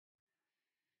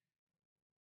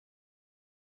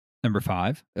 Number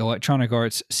 5, Electronic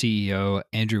Arts CEO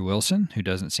Andrew Wilson, who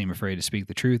doesn't seem afraid to speak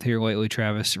the truth here lately,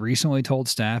 Travis, recently told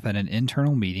staff at an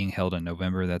internal meeting held in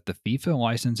November that the FIFA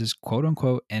license is quote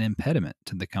unquote an impediment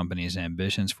to the company's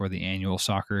ambitions for the annual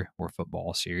soccer or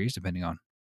football series, depending on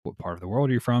what part of the world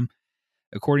you're from.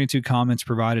 According to comments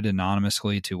provided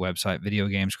anonymously to website Video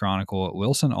Games Chronicle,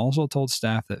 Wilson also told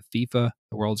staff that FIFA,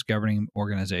 the world's governing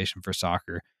organization for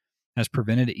soccer, has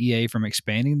prevented EA from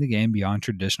expanding the game beyond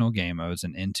traditional game modes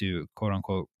and into quote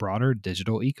unquote broader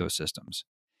digital ecosystems.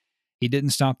 He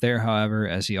didn't stop there, however,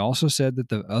 as he also said that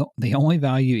the only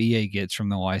value EA gets from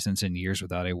the license in years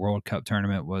without a World Cup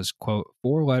tournament was, quote,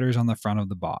 4 letters on the front of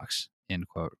the box, end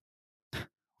quote.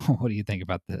 What do you think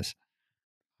about this?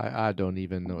 I don't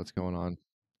even know what's going on.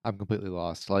 I'm completely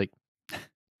lost. Like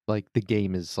the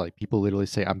game is like people literally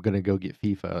say I'm gonna go get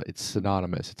FIFA. It's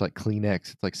synonymous. It's like Kleenex.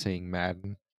 It's like saying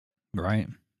Madden. Right?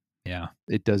 Yeah.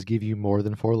 It does give you more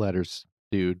than 4 letters,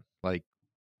 dude. Like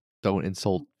don't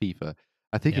insult FIFA.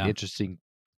 I think an Yeah. interesting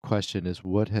question is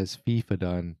what has FIFA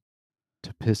done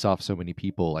to piss off so many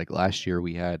people? Like last year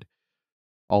we had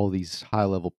all these high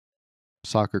level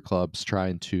soccer clubs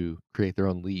trying to create their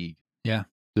own league. Yeah.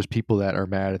 There's people that are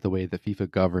mad at the way that FIFA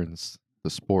governs the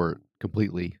sport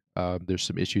completely. There's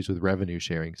some issues with revenue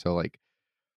sharing. So like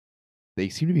they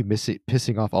seem to be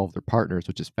pissing off all of their partners,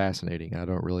 which is fascinating. I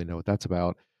don't really know what that's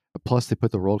about. But plus, they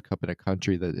put the World Cup in a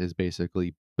country that is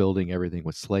basically building everything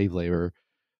with slave labor.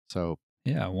 So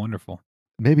Yeah. Wonderful.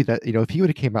 maybe that if he would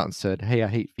have came out and said, "Hey, I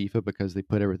hate FIFA because they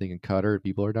put everything in Qatar and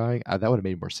people are dying," that would have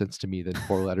made more sense to me than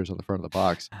 4 letters on the front of the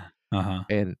box. Uh huh.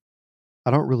 And I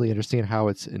don't really understand how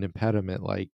it's an impediment.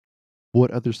 Like,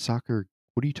 what other soccer?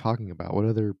 What are you talking about? What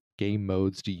other game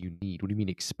modes do you need? What do you mean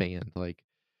expand? Like,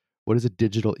 what is a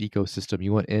digital ecosystem?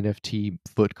 You want NFT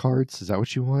foot cards? Is that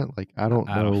what you want? Like, I don't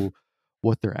I don't. know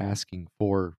what they're asking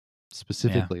for Yeah.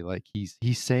 specifically. Like, he's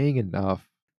saying enough.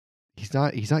 He's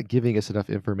not giving us enough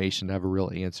information to have a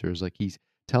real answers. Like, he's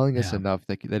telling us Yeah. enough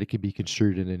that it can be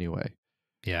construed in any way.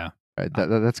 Yeah. Right? I,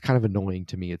 That's kind of annoying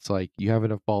to me. It's like you have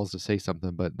enough balls to say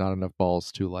something, but not enough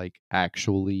balls to like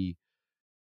actually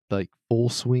like full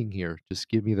swing here. Just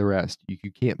give me the rest. You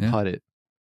can't yeah. putt it.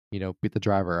 Get the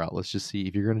driver out. Let's just see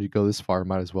if you're going to go this far.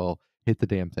 Might as well hit the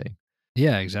damn thing.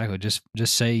 Yeah. Exactly. Just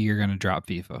say you're going to drop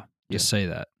FIFA. Yeah. Just say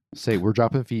that. Say we're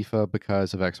dropping FIFA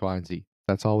because of X, Y, and Z.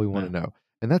 That's all we want Yeah. to know,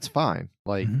 and that's fine.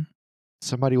 Like Mm-hmm.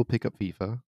 somebody will pick up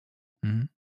FIFA. Mm-hmm.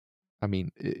 I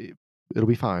mean, it'll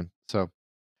be fine. So,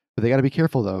 but they got to be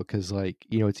careful though, because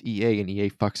it's EA and EA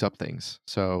fucks up things.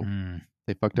 So Mm,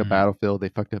 they fucked up mm, Battlefield. They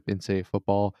fucked up NCAA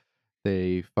football.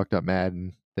 They fucked up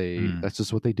Madden. mm, That's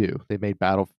just what they do. They made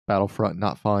Battlefront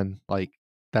not fun. Like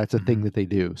that's a thing mhm. that they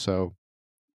do. So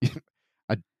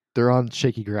I, they're on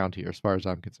shaky ground here, as far as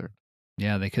I'm concerned.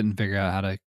 Yeah, they couldn't figure out how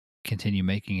to continue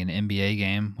making an NBA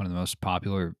game, one of the most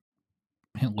popular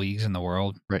leagues in the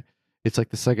world. Right? It's like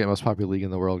the second most popular league in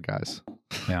the world, guys.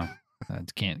 Yeah,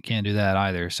 can't do that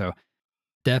either. So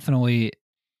definitely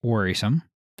worrisome.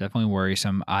 Definitely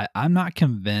worrisome. I'm not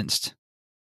convinced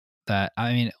that.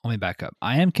 I mean, let me back up.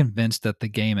 I am convinced that the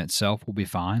game itself will be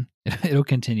fine. It'll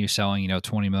continue selling,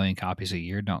 20 million copies a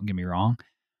year. Don't get me wrong,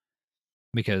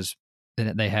 because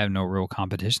they have no real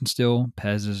competition still.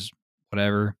 Pez is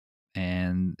whatever,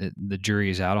 and the jury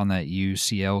is out on that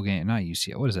UCL game. Not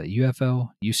UCL. What is that? UFL,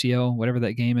 UCL, whatever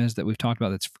that game is that we've talked about.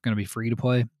 That's going to be free to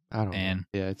play. I don't know. And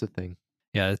Yeah, it's a thing.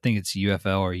 yeah, I think it's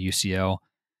UFL or UCL.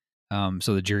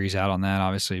 So the jury's out on that.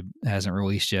 Obviously, it hasn't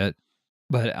released yet.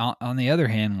 But on the other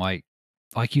hand, like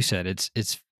you said, it's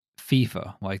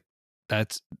FIFA. Like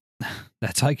that's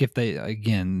that's like if they,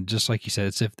 again, just like you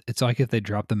said, it's like if they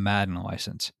dropped the Madden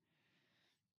license.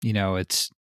 It's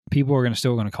people are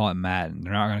still going to call it Madden.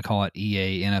 They're not going to call it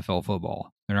EA NFL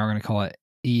football. They're not going to call it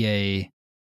EA,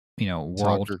 World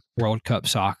Soccer. World Cup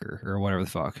soccer or whatever the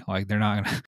fuck. Like they're not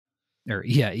going to, or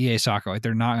yeah, EA soccer. Like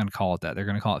they're not going to call it that. They're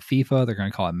going to call it FIFA. They're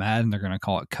going to call it Madden. They're going to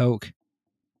call it Coke.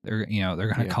 They're going to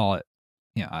Yeah. call it,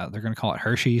 they're going to call it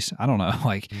Hershey's. I don't know.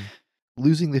 Like, Mhm.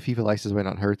 Losing the FIFA license might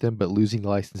not hurt them, but losing the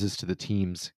licenses to the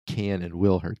teams can and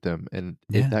will hurt them. And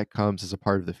if yeah, that comes as a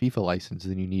part of the FIFA license,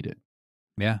 then you need it.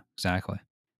 yeah, exactly.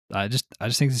 I just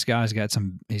think this guy's got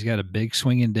he's got a big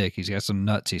swinging dick. He's got some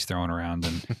nuts he's throwing around,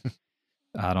 and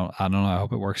I don't know. I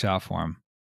hope it works out for him.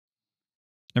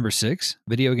 Number 6,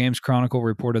 Video Games Chronicle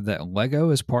reported that LEGO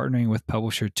is partnering with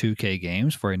publisher 2K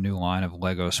Games for a new line of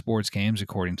LEGO sports games,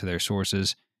 according to their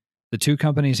sources. The two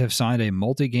companies have signed a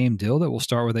multi-game deal that will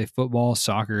start with a football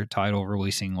soccer title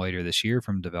releasing later this year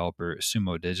from developer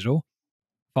Sumo Digital.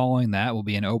 Following that will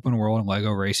be an open world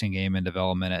LEGO racing game in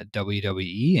development at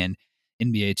WWE and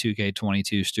NBA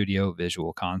 2K22 Studio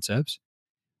Visual Concepts,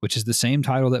 which is the same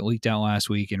title that leaked out last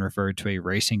week and referred to a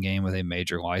racing game with a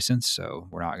major license. So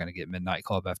we're not going to get Midnight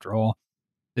Club after all.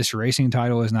 This racing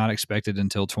title is not expected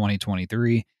until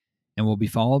 2023 and will be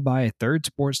followed by a third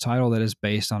sports title that is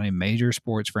based on a major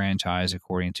sports franchise,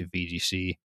 according to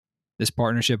VGC. This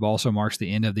partnership also marks the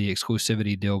end of the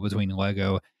exclusivity deal between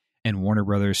LEGO and Warner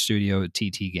Brothers studio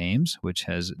TT Games, which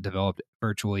has developed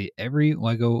virtually every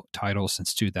LEGO title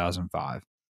since 2005,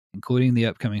 including the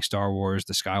upcoming Star Wars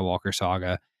The Skywalker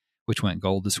Saga, which went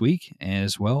gold this week,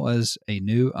 as well as a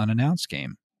new unannounced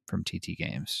game from TT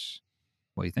Games.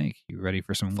 What do you think? You ready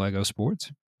for some LEGO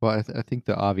sports? Well, I think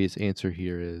the obvious answer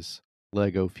here is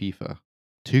Lego FIFA.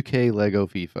 2K Lego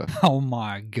FIFA. Oh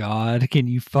my God. Can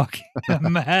you fucking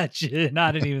imagine?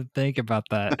 I didn't even think about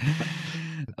that.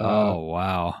 Uh, Oh,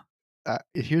 wow.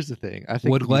 Here's the thing. I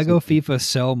think Would that these Lego would be FIFA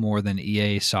sell more than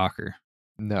EA Soccer?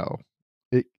 no.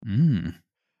 It, Mm.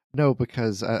 no,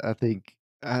 because I think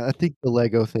the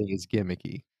Lego thing is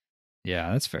gimmicky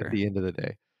Yeah, that's at fair. the end of the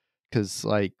day. Because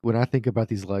like when I think about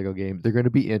these Lego games, they're going to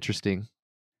be interesting.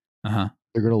 Uh-huh.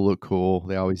 They're going to look cool.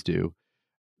 They always do.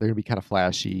 They're going to be kind of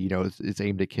flashy. It's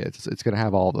aimed at kids. It's going to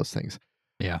have all of those things.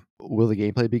 Yeah. Will the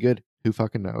gameplay be good? Who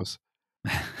fucking knows?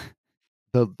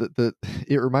 The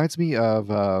it reminds me of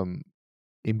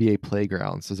NBA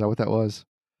Playgrounds. Is that what that was?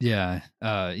 Yeah.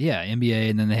 Yeah, NBA,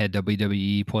 and then they had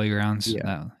WWE playgrounds. Yeah.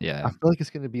 No, I yeah. feel like it's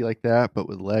going to be like that, but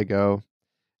with Lego,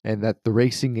 and that the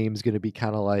racing game is going to be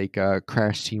kind of like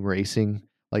Crash Team Racing.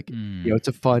 Like Mm. it's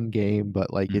a fun game,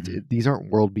 but like Mhm. these aren't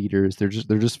world beaters. They're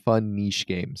just fun niche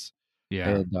games, Yeah.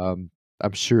 and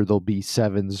I'm sure there'll be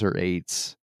sevens or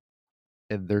eights,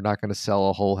 and they're not going to sell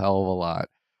a whole hell of a lot,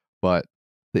 but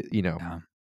th- you know Yeah.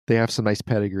 they have some nice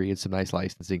pedigree and some nice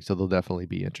licensing, so they'll definitely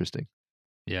be interesting.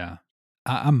 Yeah.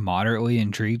 I'm moderately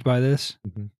intrigued by this.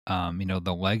 Mhm.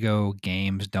 The Lego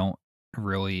games don't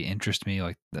really interest me,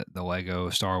 like the Lego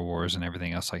Star Wars and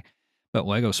everything else. But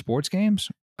Lego sports games,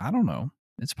 I don't know.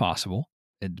 It's possible,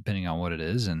 depending on what it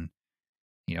is, and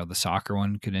the soccer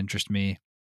one could interest me.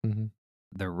 Mhm.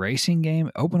 The racing game,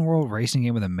 open world racing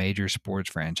game with a major sports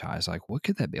franchise, like what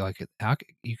could that be? Like,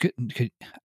 you could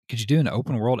you do an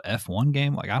open world F1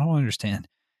 game? Like, I don't understand.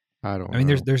 I I don't mean,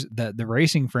 there's know. there's the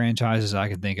racing franchises I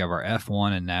can think of are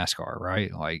F1 and NASCAR,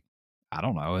 right? Like, I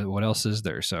don't know what else is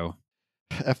there. So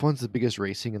F1's the biggest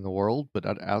racing in the world, but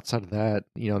outside of that,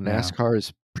 yeah, NASCAR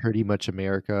is pretty much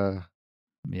America.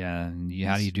 yeah. And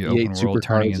how do you These do open V8 world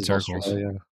turning supercars in is circles?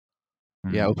 Australia.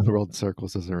 Yeah, Mm, open world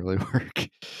circles doesn't really work.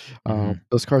 hmm.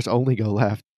 Those cars only go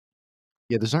left.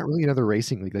 Yeah, there's not really another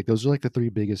racing league. Like those are like the 3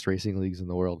 biggest racing leagues in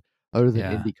the world, other than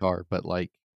Yeah. IndyCar, but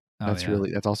like Oh yeah.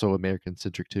 that's also American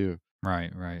centric too. Right.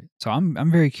 Right. So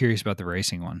I'm very curious about the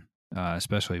racing one,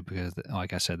 especially because,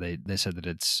 like I said, they said that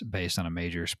it's based on a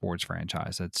major sports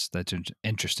franchise. That's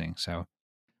interesting. So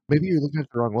Maybe you're looking at it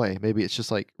the wrong way. Maybe it's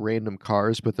just like random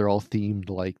cars, but they're all themed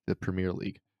like the Premier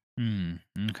League.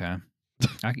 okay.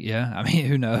 Yeah. I mean,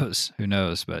 who knows? Who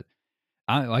knows? But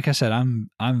like I said, I'm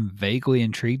vaguely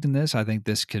intrigued in this. I think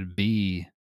this could be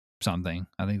something.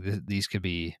 I think these could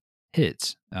be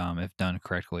hits, if done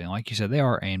correctly. And like you said, they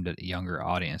are aimed at a younger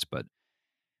audience, but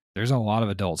there's a lot of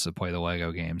adults that play the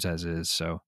Lego games as is.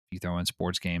 So if you throw in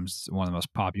sports games, one of the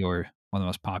most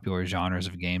popular genres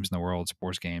of games in the world,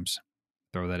 sports games.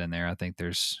 Throw that in there. I think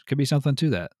there's could be something to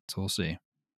that. So we'll see.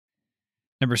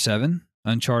 Number 7,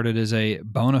 Uncharted is a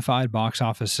bona fide box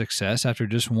office success after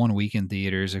just 1 week in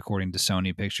theaters, according to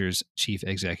Sony Pictures Chief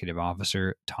Executive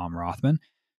Officer Tom Rothman,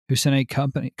 who sent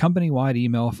a company-wide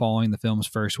email following the film's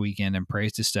first weekend and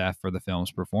praised his staff for the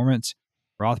film's performance.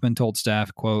 Rothman told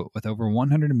staff, quote, with over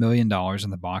 $100 million in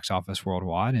the box office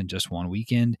worldwide in just 1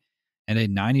 weekend and a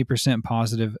 90%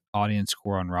 positive audience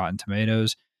score on Rotten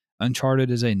Tomatoes, Uncharted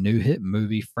is a new hit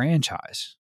movie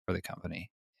franchise for the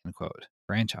company, end quote.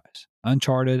 Franchise.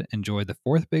 Uncharted enjoyed the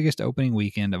fourth biggest opening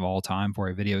weekend of all time for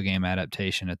a video game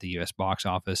adaptation at the US box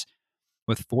office,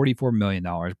 with $44 million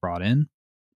brought in,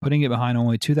 putting it behind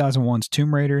only 2001's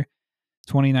Tomb Raider,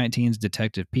 2019's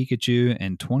Detective Pikachu,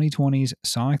 and 2020's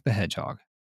Sonic the Hedgehog.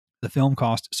 The film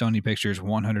cost Sony Pictures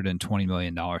 $120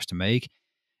 million to make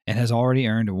and has already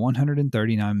earned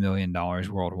 $139 million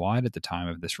worldwide at the time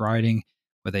of this writing,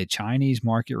 with a Chinese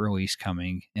market release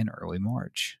coming in early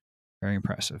March. Very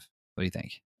impressive. What do you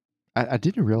think? I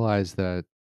didn't realize that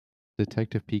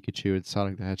Detective Pikachu and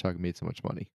Sonic the Hedgehog made so much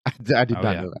money. I did Oh,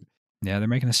 not yeah. know that. Yeah, they're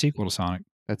making a sequel to Sonic.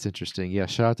 That's interesting. Yeah,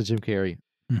 shout out to Jim Carrey.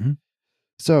 Mm-hmm.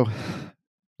 So,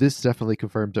 this definitely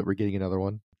confirms that we're getting another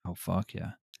one. Oh, fuck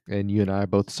yeah. And you and I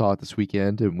both saw it this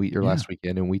weekend, and Yeah. last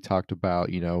weekend, and we talked about,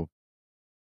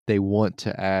 they want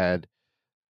to add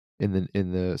in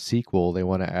the sequel, they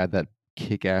want to add that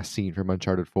kick-ass scene from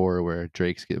Uncharted 4 where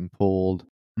Drake's getting pulled,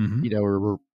 Mm-hmm.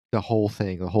 or the whole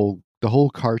thing, the whole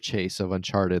car chase of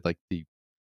Uncharted, like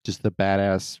just the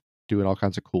badass doing all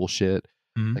kinds of cool shit.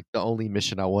 Mm-hmm. Like the only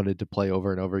mission I wanted to play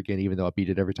over and over again, even though I beat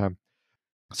it every time.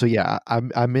 So yeah,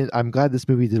 I'm glad this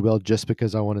movie did well just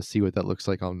because I want to see what that looks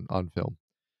like on film.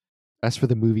 As for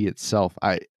the movie itself,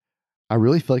 I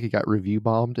really feel like it got review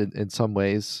bombed in some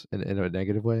ways, in a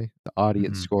negative way. The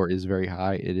audience Mm-hmm. score is very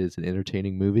high. It is an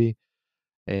entertaining movie,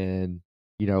 and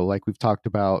like we've talked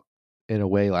about in a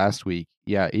way last week.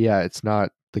 Yeah, it's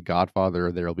not The Godfather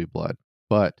or There'll Be Blood,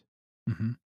 but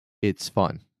Mm-hmm. it's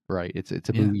fun, right? It's a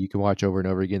Yeah. movie you can watch over and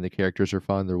over again. The characters are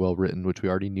fun. They're well written, which we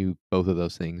already knew both of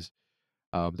those things.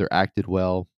 They're acted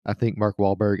well. I think Mark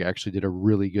Wahlberg actually did a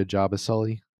really good job as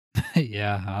Sully.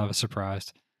 Yeah, I was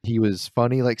surprised. He was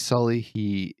funny like Sully.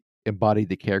 He embodied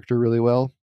the character really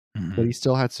well, but Mm-hmm. he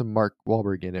still had some Mark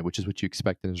Wahlberg in it, which is what you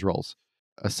expect in his roles.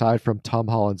 Aside from Tom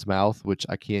Holland's mouth, which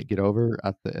I can't get over,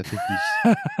 I think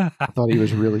I thought he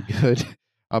was really good.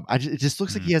 It just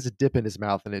looks like Mm. he has a dip in his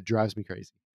mouth, and it drives me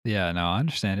crazy. Yeah, no, I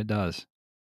understand. It does.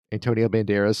 Antonio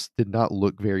Banderas did not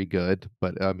look very good,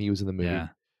 but he was in the movie, Yeah.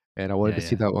 and I wanted Yeah, to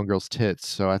see yeah. that one girl's tits.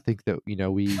 So I think that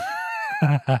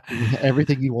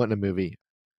everything you want in a movie.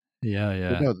 Yeah, But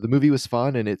yeah. no, the movie was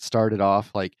fun, and it started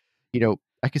off like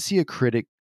I could see a critic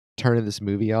turning this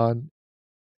movie on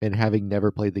and having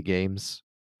never played the games,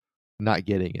 not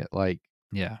getting it. Like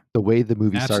Yeah. the way the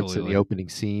movie starts in the Absolutely. opening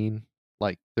scene,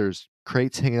 like there's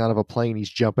crates hanging out of a plane, he's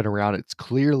jumping around. It's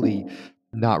clearly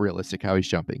not realistic how he's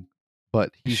jumping,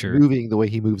 but he's Sure. moving the way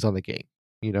he moves on the game.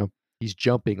 You know, he's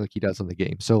jumping like he does on the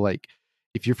game. So like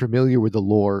if you're familiar with the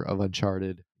lore of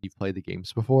Uncharted, you've played the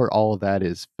games before, all of that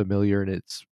is familiar, and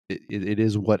it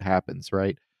is what happens,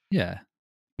 right? Yeah.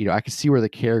 I can see where the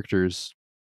characters,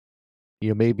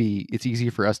 maybe it's easier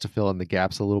for us to fill in the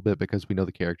gaps a little bit because we know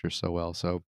the characters so well.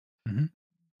 So Mm-hmm.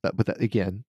 but that,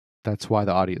 again, that's why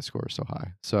the audience score is so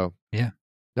high. So Yeah.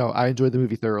 no, I enjoyed the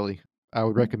movie thoroughly. I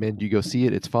would recommend you go see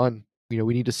it. It's fun. We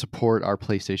need to support our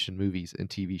PlayStation movies and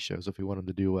TV shows if we want them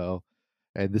to do well.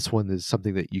 And this one is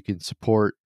something that you can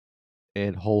support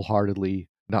and wholeheartedly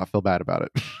not feel bad about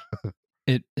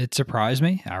it. It surprised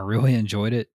me. I really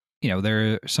enjoyed it.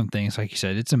 There are some things like you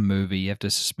said. It's a movie. You have to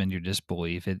suspend your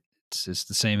disbelief. It's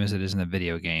the same as it is in the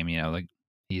video game. Like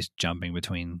he's jumping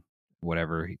between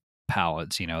whatever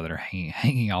pallets. That are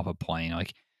hanging off a plane.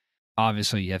 Like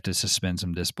obviously, you have to suspend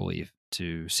some disbelief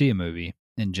to see a movie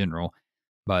in general.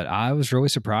 But I was really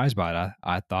surprised by it.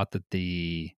 I thought that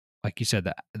like you said,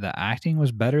 the acting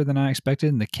was better than I expected,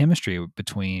 and the chemistry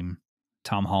between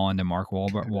Tom Holland and Mark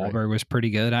Right. Wahlberg was pretty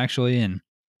good actually. And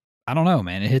I don't know,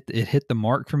 man. It hit the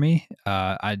mark for me.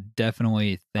 I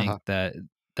definitely think Uh-huh. that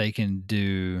they can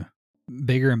do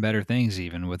bigger and better things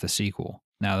even with a sequel.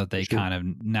 For sure.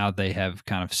 Now they have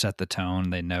kind of set the tone.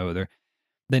 They know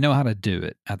how to do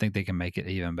it. I think they can make it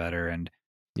even better. And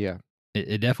Yeah.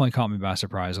 it definitely caught me by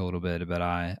surprise a little bit, but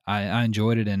I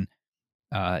enjoyed it. And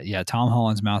yeah, Tom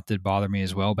Holland's mouth did bother me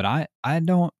as well, but I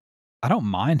don't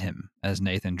mind him as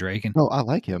Nathan Drake. And No, I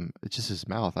like him. It's just his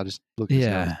mouth. I just look at his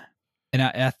nose. yeah, and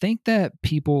I think that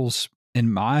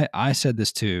I said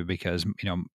this too because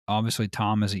obviously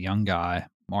Tom is a young guy.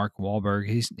 Mark Wahlberg,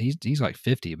 he's like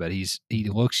 50, but he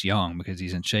Mhm. looks young because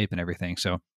he's in shape and everything.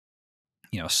 So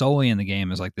Sully in the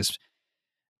game is like this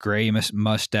gray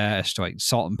mustache, like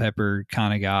salt and pepper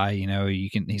kind of guy.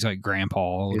 He's like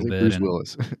grandpa a He's little like bit, Bruce and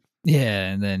Willis.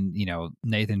 yeah, and then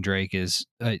Nathan Drake is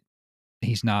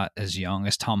he's not as young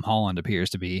as Tom Holland appears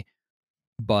to be,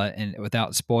 but and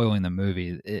without spoiling the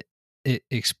movie, it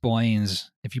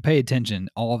explains, if you pay attention,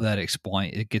 all of that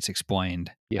gets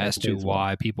explained Yeah, as to explains a lot.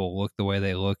 why people look the way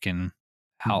they look and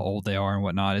how Mhm. old they are and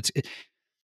whatnot.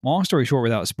 Long story short,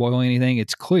 without spoiling anything,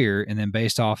 it's clear, and then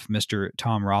based off Mr.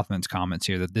 Tom Rothman's comments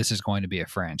here, that this is going to be a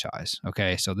franchise.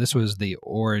 Okay, so this was the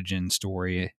origin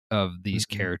story of these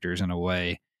Mhm. characters in a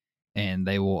way, and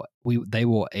they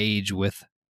will age with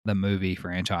the movie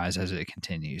franchise as it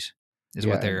continues. Is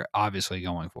what Yeah, and they're obviously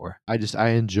going for. I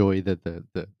enjoy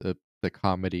the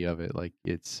comedy of it. Like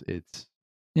it's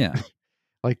Yeah,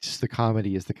 like just the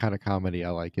comedy is the kind of comedy I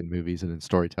like in movies and in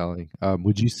storytelling.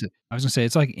 Would you say? I was gonna say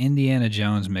it's like Indiana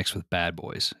Jones mixed with Bad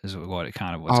Boys is what it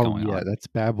kind of what's Oh going yeah, on. that's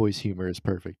Bad Boys humor is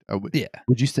perfect. Yeah.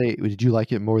 Would you say? Did you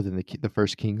like it more than the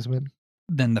first Kingsman?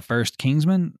 Then the first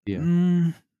Kingsman,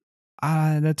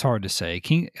 Yeah, that's hard to say. I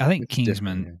think it's different.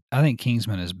 Kingsman. Yeah, I think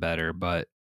Kingsman is better, but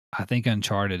I think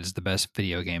Uncharted is the best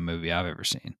video game movie I've ever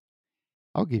seen.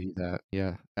 I'll give you that.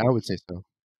 Yeah, I would say so.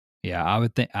 Yeah, I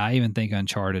would think. I even think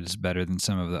Uncharted is better than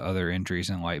some of the other entries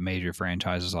in like major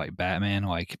franchises like Batman,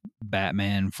 like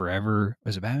Batman Forever.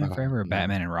 Was it Batman Forever or Yeah,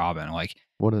 Batman and Robin? Like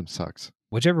one of them sucks.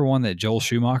 whichever one that Joel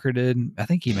Schumacher did. I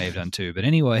think he may have done two, but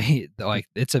anyway, like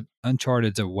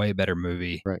Uncharted's a way better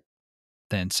movie Right.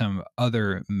 than some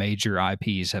other major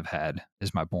IPs have had.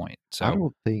 Is my point. I So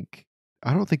don't think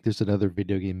I don't think there's another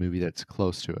video game movie that's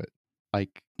close to it.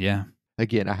 Like yeah,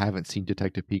 again, I haven't seen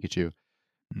Detective Pikachu.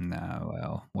 no,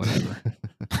 well, whatever.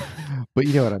 But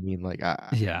you know what I mean, like,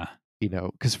 Yeah.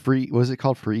 because Free was it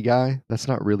called Free Guy? That's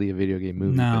not really a video game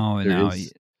movie, but No, there no.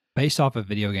 is Based off a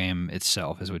video game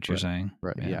itself is what you're right, saying.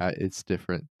 right, Yeah. yeah, it's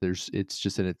different. It's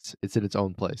just it's in its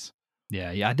own place.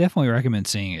 Yeah. Yeah. I definitely recommend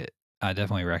seeing it. I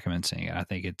definitely recommend seeing it. I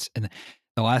think and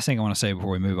the last thing I want to say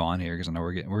before we move on here, because I know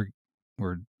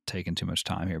we're taking too much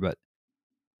time here, but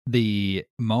the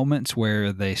moments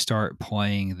where they start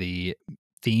playing the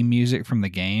theme music from the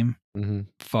game, Mhm,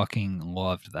 fucking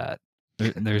loved that.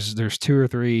 There's two or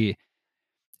three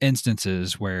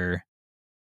instances where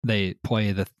they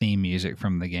play the theme music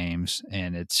from the games,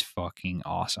 and it's fucking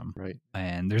awesome. right.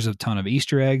 And there's a ton of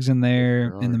Easter eggs in Yes, there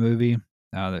there in the are. movie.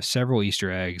 There's several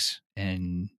Easter eggs,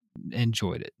 and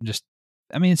enjoyed it.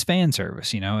 I mean, it's fan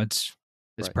service, it's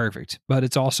Right. perfect, but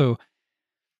it's also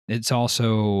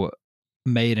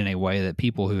made in a way that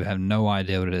people who have no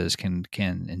idea what it is can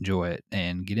enjoy it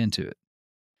and get into it.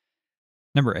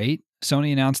 Number 8,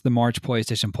 Sony announced the March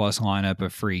PlayStation Plus lineup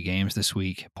of free games this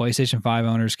week. PlayStation 5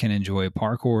 owners can enjoy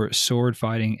parkour sword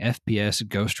fighting FPS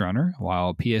Ghost Runner,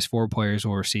 while PS4 players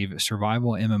will receive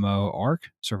survival MMO Ark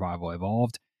Survival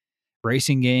Evolved,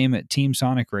 racing game Team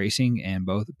Sonic Racing, and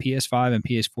both PS5 and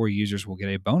PS4 users will get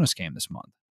a bonus game this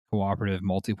month. Cooperative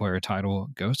multiplayer title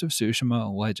Ghost of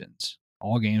Tsushima Legends.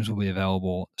 All games will be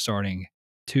available starting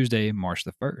Tuesday, March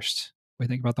the 1st. What do you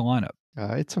think about the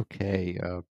lineup? It's okay.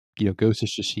 Ghost of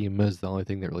Tsushima is the only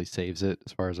thing that really saves it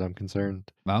as far as I'm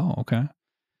concerned. Oh, okay.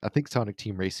 I think Sonic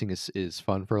Team Racing is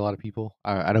fun for a lot of people.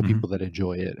 I know Hmm. people that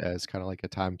enjoy it as kinda like a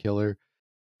time killer.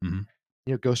 Hmm.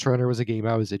 Ghost Runner was a game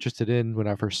I was interested in when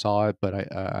I first saw it,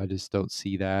 but I just don't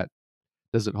see that.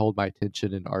 Doesn't hold my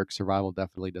attention, and Ark Survival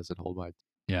definitely doesn't hold my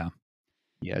Yeah.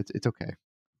 yeah, it's okay.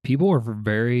 People are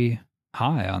very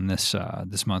high on this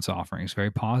month's offerings,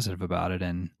 very positive about it,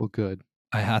 and Well, good.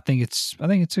 I think it's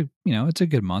a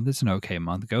good month. It's an okay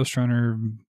month. Ghost Runner,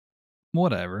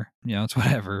 whatever. It's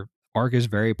whatever. Arc is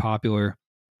very popular.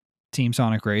 Team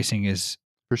Sonic Racing is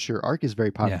For sure. Ark is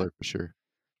very yeah. popular for sure.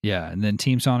 Yeah, and then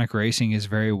Team Sonic Racing is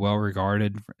very well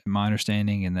regarded, in my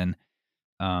understanding. And then,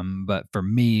 but for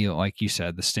me, like you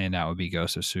said, the standout would be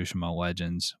Ghost of Tsushima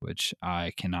Legends, which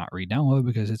I cannot re-download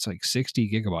because it's like 60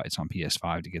 gigabytes on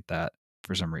PS5 to get that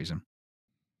for some reason.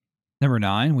 Number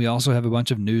 9, we also have a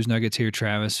bunch of news nuggets here.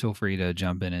 Travis, feel free to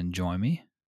jump in and join me.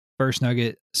 First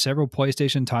nugget, several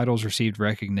PlayStation titles received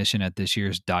recognition at this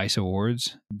year's DICE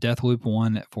Awards. Deathloop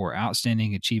won for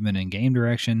Outstanding Achievement in Game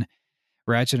Direction.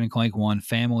 Ratchet and Clank won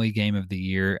Family Game of the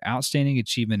Year, Outstanding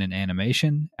Achievement in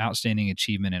Animation, Outstanding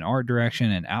Achievement in Art Direction,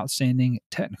 and Outstanding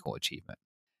Technical Achievement.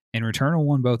 And Returnal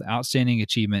won both Outstanding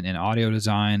Achievement in Audio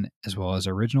Design as well as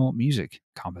Original Music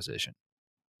Composition.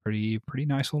 Pretty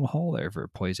nice little haul there for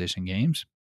PlayStation games.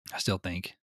 I still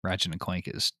think Ratchet and Clank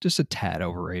is just a tad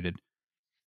overrated.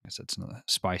 I guess that's a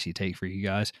spicy take for you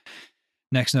guys.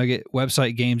 Next nugget,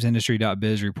 website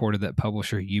gamesindustry.biz reported that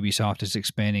publisher Ubisoft is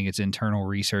expanding its internal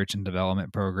research and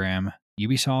development program,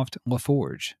 Ubisoft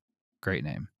LaForge. Great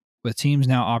name. with teams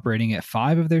now operating at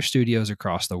 5 of their studios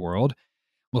across the world.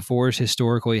 LaForge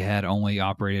historically had only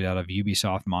operated out of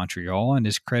Ubisoft Montreal and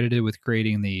is credited with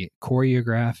creating the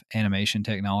choreograph animation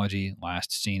technology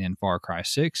last seen in Far Cry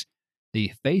 6,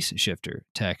 the face shifter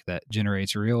tech that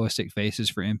generates realistic faces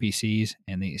for NPCs,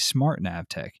 and the smart nav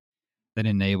tech that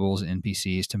enables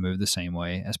NPCs to move the same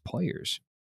way as players.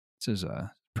 This is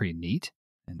pretty neat,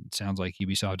 and it sounds like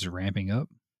Ubisoft is ramping up.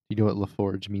 You know what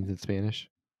LaForge means in Spanish?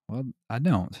 Well, I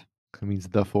don't. It means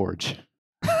the forge.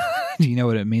 Do you know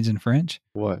what it means in French?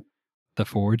 What? The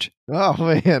forge. Oh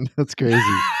man, that's crazy.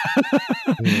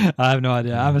 I have no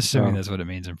idea. I'm assuming Oh. that's what it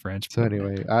means in French. So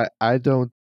anyway, I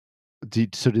don't.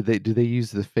 So do they use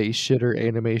the face shitter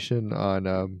animation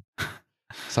on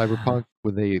Cyberpunk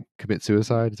when they commit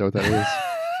suicide? Is that what that is?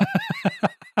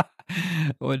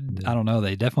 Well, I don't know.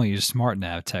 They definitely use smart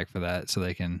nav tech for that, so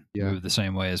they can Yeah. move the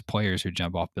same way as players who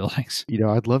jump off buildings. You know,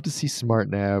 I'd love to see smart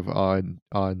nav on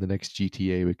the next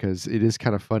GTA because it is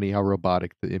kind of funny how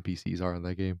robotic the NPCs are in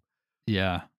that game.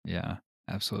 Yeah,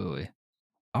 absolutely.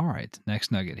 All right,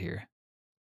 next nugget here.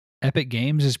 Epic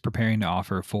Games is preparing to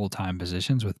offer full-time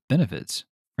positions with benefits,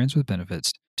 friends with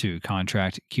benefits, to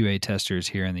contract QA testers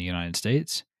here in the United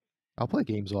States. I'll play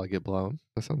games while I get blown.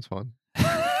 That sounds fun.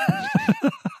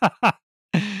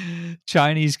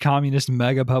 Chinese communist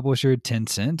mega publisher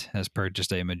Tencent has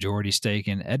purchased a majority stake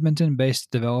in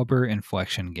Edmonton-based developer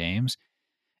Inflection Games.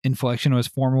 Inflection was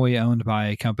formerly owned by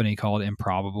a company called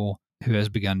Improbable, who has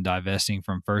begun divesting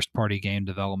from first-party game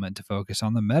development to focus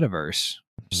on the metaverse.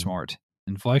 Smart.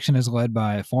 Inflection is led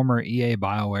by former EA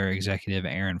BioWare executive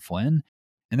Aaron Flynn,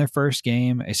 and their first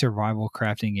game, a survival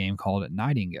crafting game called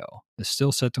Nightingale, is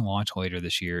still set to launch later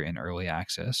this year in early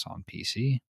access on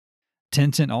PC.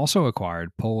 Tencent also acquired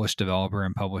Polish developer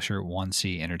and publisher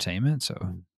 1C Entertainment,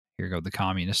 so here go the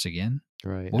communists again.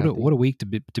 Right. What a week to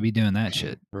be doing that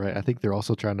shit. Right. I think they're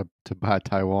also trying to buy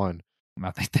Taiwan.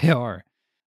 I think they are.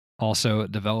 Also,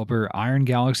 developer Iron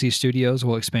Galaxy Studios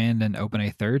will expand and open a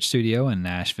third studio in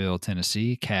Nashville,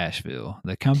 Tennessee, Cashville.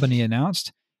 The company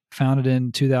announced, founded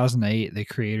in 2008, the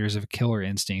creators of Killer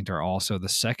Instinct are also the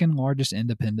second largest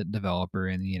independent developer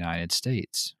in the United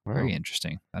States. Wow. Very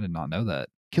interesting. I did not know that.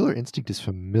 Killer Instinct is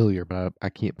familiar, but I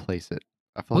can't place it.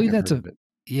 I feel I believe like I've that's heard of it.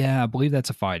 I believe that's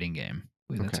a fighting game.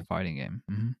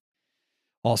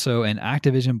 Also, an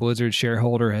Activision Blizzard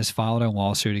shareholder has filed a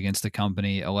lawsuit against the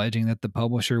company, alleging that the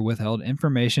publisher withheld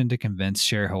information to convince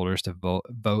shareholders to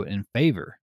vote in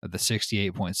favor of the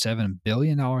 $68.7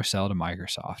 billion sale to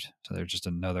Microsoft. So there's just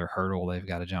another hurdle they've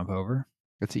got to jump over.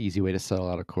 That's an easy way to settle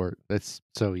out of court. That's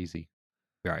so easy.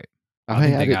 Right. I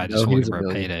think the didn't guy just know he looking was a for a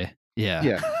million. payday. Yeah.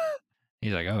 Yeah.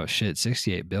 He's like, oh shit,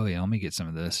 68 billion. Let me get some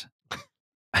of this.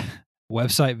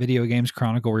 Website Video Games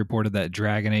Chronicle reported that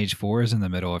Dragon Age 4 is in the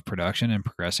middle of production and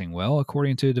progressing well,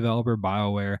 according to developer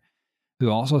BioWare, who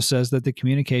also says that the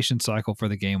communication cycle for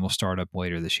the game will start up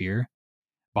later this year.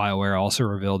 BioWare also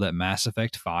revealed that Mass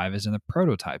Effect 5 is in the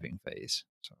prototyping phase,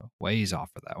 so ways off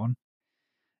for that one.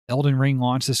 Elden Ring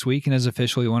launched this week and is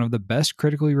officially one of the best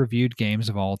critically reviewed games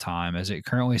of all time, as it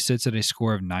currently sits at a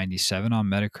score of 97 on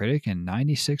Metacritic and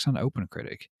 96 on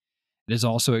OpenCritic. It is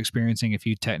also experiencing a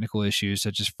few technical issues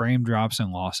such as frame drops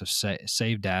and loss of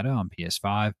save data on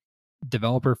PS5.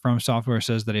 Developer From Software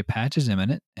says that a patch is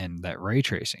imminent and that ray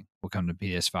tracing will come to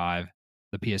PS5,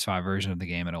 the PS5 version of the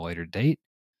game at a later date.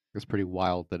 It's pretty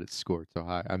wild that it's scored so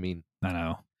high. I mean, I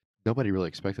know. nobody really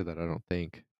expected that, I don't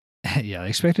think. Yeah, they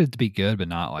expected it to be good, but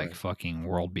not like Right. fucking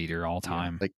world beater all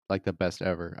time. Yeah, like the best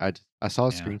ever. I saw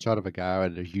a Yeah. screenshot of a guy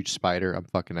with a huge spider. I'm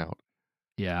fucking out.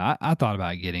 Yeah, I thought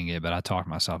about getting it, but I talked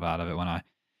myself out of it when I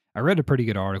read a pretty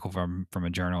good article from a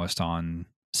journalist on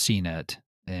CNET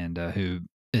and who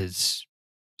is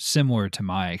similar to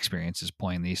my experiences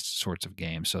playing these sorts of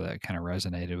games, so that kind of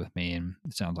resonated with me, and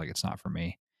it sounds like it's not for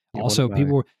me. Yeah, Also, Go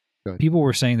ahead. people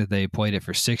were saying that they played it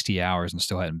for 60 hours and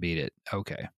still hadn't beat it.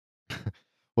 Okay.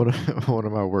 One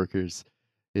of my workers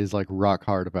is like rock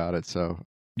hard about it, so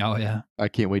Oh yeah. I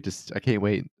can't wait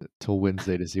till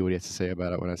Wednesday to see what he has to say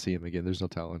about it when I see him again. There's no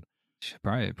telling.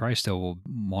 Probably still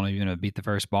won't even have beat the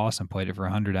first boss and played it for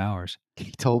 100 hours.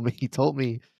 He told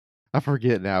me I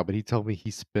forget now, but he told me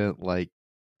he spent like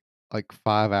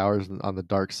 5 hours on the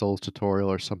Dark Souls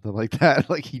tutorial or something like that.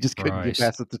 Like he just couldn't get Christ.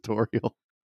 past the tutorial.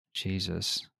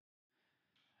 Jesus.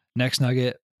 Next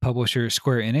nugget, publisher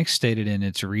Square Enix stated in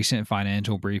its recent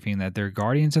financial briefing that their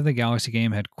Guardians of the Galaxy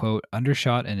game had, quote,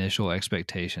 undershot initial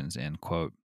expectations, end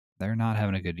quote. They're not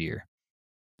having a good year.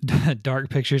 Dark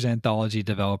Pictures anthology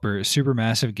developer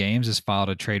Supermassive Games has filed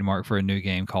a trademark for a new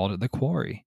game called The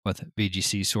Quarry, with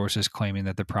VGC sources claiming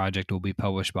that the project will be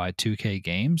published by 2K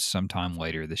Games sometime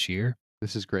later this year.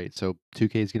 This is great. So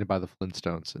 2K is gonna buy the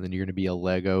Flintstones, and then you're gonna be a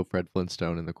Lego Fred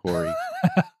Flintstone in the quarry.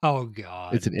 Oh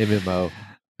It's God. an MMO.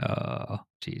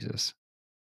 Jesus.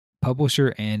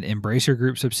 Publisher and Embracer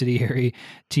Group subsidiary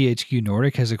THQ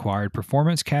Nordic has acquired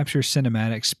performance capture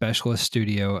cinematic specialist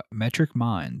studio Metric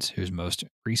Minds, whose most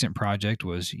recent project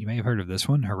was, you may have heard of this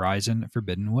one, Horizon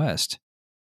Forbidden West.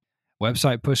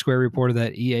 Website Push Square reported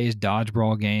that EA's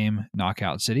dodgeball game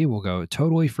Knockout City will go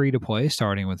totally free to play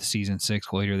starting with Season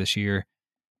 6 later this year.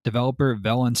 Developer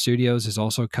Velen Studios is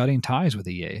also cutting ties with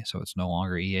EA, so it's no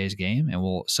longer EA's game and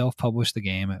will self publish the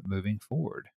game moving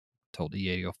forward. Told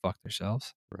EA to go fuck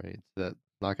themselves. Right. That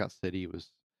Knockout City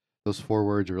was those 4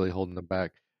 words are really holding them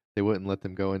back. They wouldn't let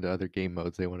them go into other game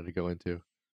modes they wanted to go into.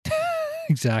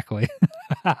 Exactly.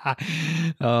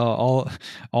 All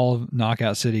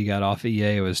Knockout City got off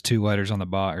EA was 2 letters on the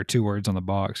box or 2 words on the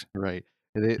box. Right.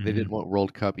 And they Hmm. didn't want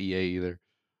World Cup EA either.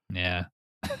 Yeah.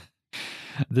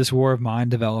 This War of Mine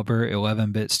developer,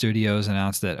 11-Bit Studios,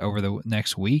 announced that over the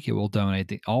next week it will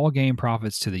donate all game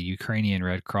profits to the Ukrainian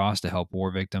Red Cross to help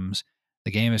war victims.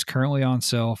 The game is currently on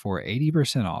sale for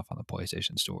 80% off on the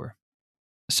PlayStation Store.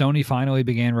 Sony finally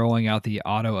began rolling out the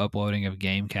auto uploading of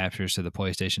game captures to the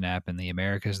PlayStation app in the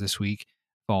Americas this week,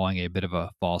 following a bit of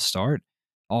a false start.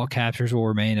 All captures will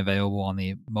remain available on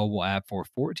the mobile app for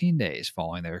 14 days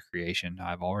following their creation.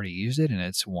 I've already used it and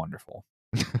it's wonderful.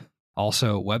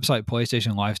 Also, website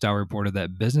PlayStation Lifestyle reported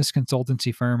that business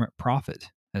consultancy firm Profit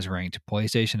has ranked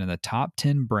PlayStation in the top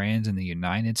 10 brands in the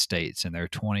United States in their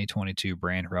 2022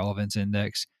 Brand Relevance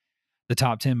Index. The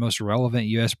top 10 most relevant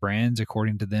U.S. brands,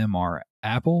 according to them, are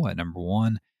Apple at number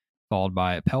 1, followed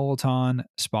by Peloton,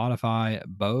 Spotify,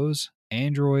 Bose,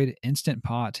 Android, Instant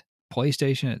Pot,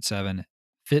 PlayStation at 7,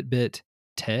 Fitbit,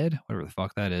 TED, whatever the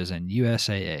fuck that is, and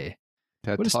USAA.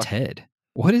 TED What is Talks. TED?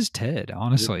 What is TED, Is it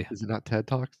honestly? is it not TED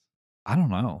Talks? I don't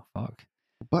know. Fuck.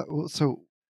 But well, so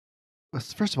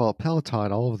first of all,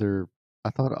 Peloton, all of their I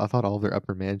thought all of their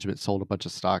upper management sold a bunch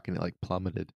of stock and it like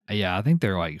plummeted. Yeah, I think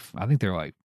they're like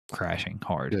crashing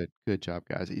hard. Good job,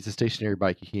 guys. It's a stationary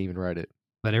bike. You can't even ride it.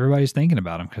 But everybody's thinking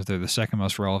about them because they're the second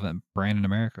most relevant brand in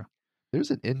America.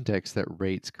 There's an index that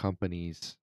rates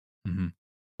companies Hmm.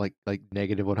 like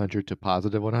negative 100 to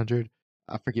positive 100.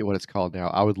 I forget what it's called now.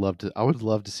 I would love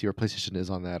to see where PlayStation is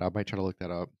on that. I might try to look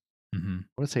that up. Hmm.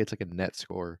 I want to say it's like a net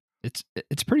score. It's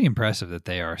pretty impressive that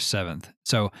they are seventh.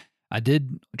 So I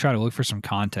did try to look for some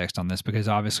context on this because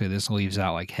obviously this leaves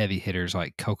out like heavy hitters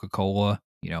like Coca Cola,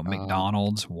 Uh,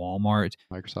 McDonald's, Walmart,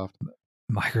 Microsoft.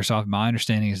 Microsoft. My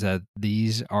understanding is that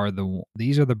these are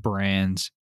the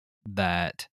brands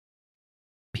that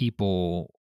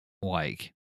people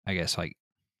like. I guess like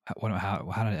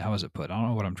how is it put? I don't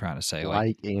know what I'm trying to say. Like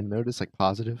Like and notice like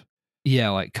positive. yeah,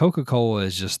 like Coca-Cola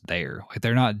is just there. Like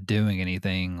they're not doing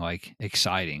anything like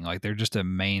exciting. Like they're just a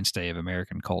mainstay of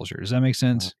American culture. Does that make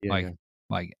sense? Yeah, Like yeah.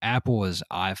 like Apple is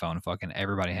iPhone, fucking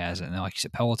everybody has it. And then like you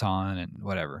said, Peloton and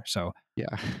whatever. So Yeah.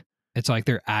 it's like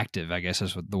they're active, I guess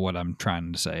is what I'm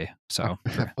trying to say. I So I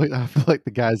feel like I feel like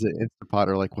the guys at Instapot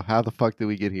are like, "Well, how the fuck did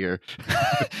we get here?"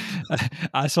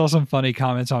 I saw some funny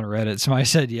comments on Reddit. Somebody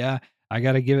said, "Yeah, I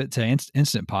got to give it to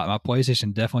Instant Pot. My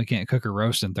PlayStation definitely can't cook a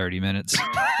roast in 30 minutes."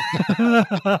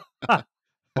 Fucking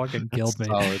That's killed me.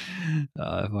 solid.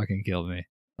 Fucking killed me.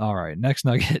 All right, next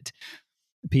nugget.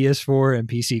 PS4 and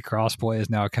PC crossplay has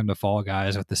now come to Fall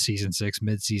Guys with the Season 6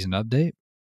 mid-season update.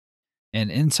 An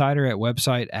insider at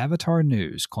website Avatar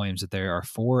News claims that there are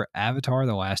 4 Avatar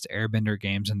The Last Airbender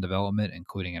games in development,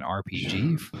 including an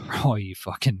RPG for all you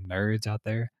fucking nerds out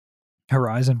there.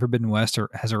 Horizon Forbidden West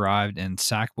has arrived in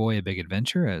Sackboy: A Big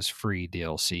Adventure as free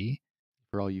DLC.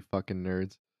 For all you fucking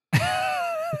nerds.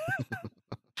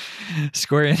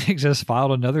 Square Enix has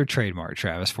filed another trademark,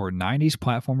 Travis, for 90s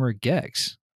platformer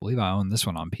Gex. I believe I owned this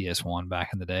one on PS1 back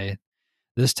in the day,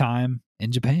 this time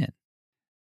in Japan.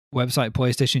 Website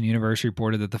PlayStation Universe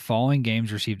reported that the following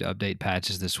games received update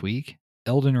patches this week: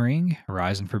 Elden Ring,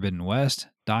 Horizon Forbidden West,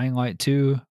 Dying Light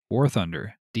 2, War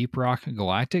Thunder, Deep Rock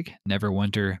Galactic,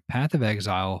 Neverwinter, Path of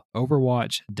Exile,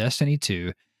 Overwatch, Destiny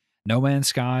 2, No Man's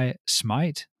Sky,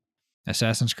 Smite,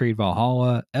 Assassin's Creed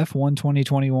Valhalla, F1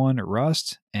 2021,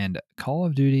 Rust, and Call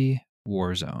of Duty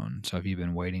Warzone. So if you've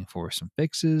been waiting for some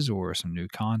fixes or some new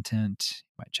content,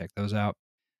 you might check those out.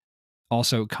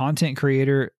 Also, content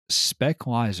creator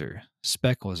Specklizer,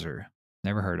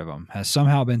 never heard of him, has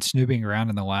somehow been snooping around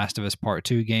in the Last of Us Part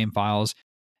 2 game files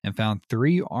and found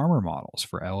 3 armor models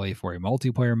for Ellie for a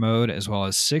multiplayer mode, as well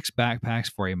as 6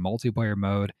 backpacks for a multiplayer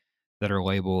mode that are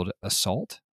labeled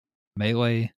Assault,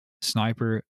 Melee,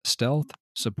 Sniper, Stealth,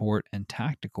 Support, and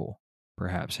Tactical,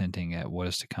 perhaps hinting at what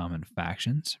is to come in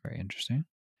factions. Very interesting.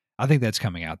 I think that's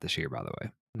coming out this year, by the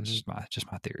way. That's Mhm.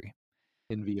 just my theory.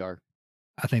 in VR.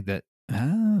 I think that.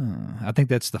 I think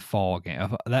that's the fall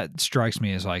game. That strikes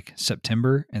me as like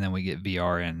September, and then we get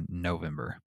VR in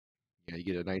November. Yeah, you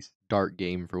get a nice dark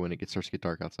game for when starts to get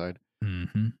dark outside.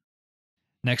 Mm-hmm.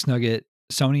 Next nugget,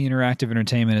 Sony Interactive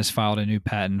Entertainment has filed a new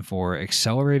patent for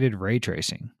accelerated ray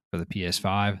tracing for the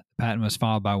PS5. The patent was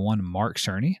filed by one Mark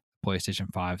Cerny, PlayStation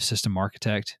 5 system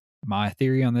architect. My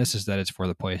theory on this is that it's for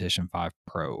the PlayStation 5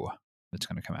 Pro. That's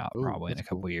going to come out Oh, probably in that's a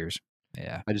couple cool. years.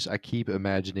 Yeah. I keep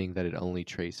imagining that it only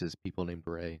traces people named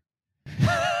Ray.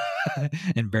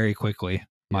 And very quickly,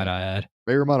 might Yeah. I add.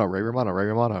 Ray Romano, Ray Romano, Ray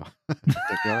Romano. It's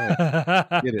like, all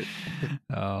right, get it.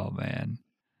 Oh, man.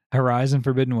 Horizon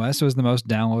Forbidden West was the most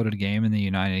downloaded game in the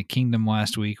United Kingdom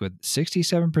last week, with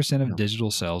 67% of Yeah.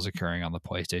 digital sales occurring on the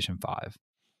PlayStation 5.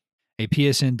 A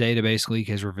PSN database leak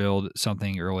has revealed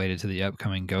something related to the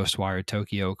upcoming Ghostwire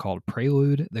Tokyo called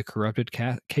Prelude, the Corrupted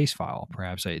Case File,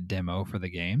 perhaps a demo for the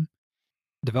game.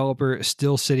 Developer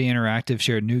Still City Interactive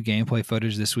shared new gameplay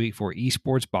footage this week for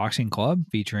Esports Boxing Club,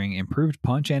 featuring improved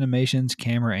punch animations,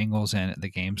 camera angles, and the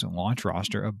game's launch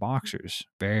roster of boxers.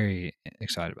 Very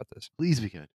excited about this. Please be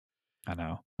good. I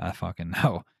know. I fucking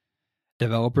know.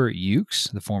 Developer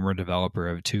Ukes, the former developer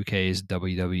of 2K's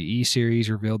WWE series,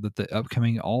 revealed that the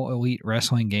upcoming All Elite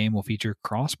Wrestling game will feature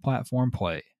cross-platform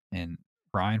play. And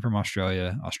Ryan from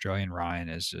Australia, Australian Ryan,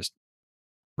 is just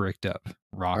bricked up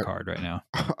rock Are hard right now.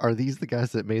 are these the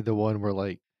guys that made the one where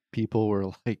like people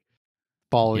were like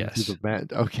falling through the Yes,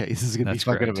 mat? Okay, this is gonna be that's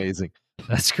fucking correct. amazing.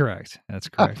 That's correct. That's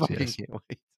I correct. fucking Yes. can't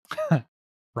wait.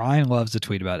 Ryan loves to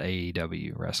tweet about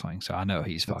AEW wrestling, so I know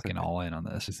he's That's fucking okay. all in on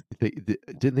this.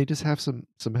 Didn't they just have some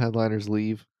headliners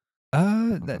leave?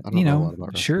 That I don't know a lot about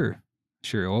wrestling. sure.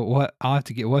 What we'll have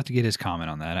to get his comment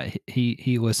on that.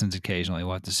 He listens occasionally.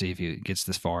 We'll have to see if he gets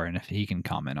this far and if he can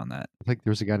comment on that. I think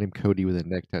there was a guy named Cody with a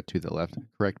neck tattoo that left.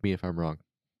 Correct me if I'm wrong.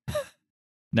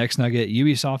 Next nugget: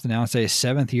 Ubisoft announced a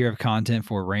 7th year of content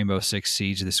for Rainbow Six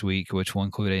Siege this week, which will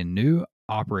include a new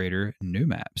operator, new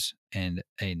maps, and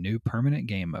a new permanent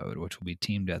game mode, which will be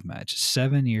team deathmatch.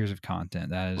 7 years of content.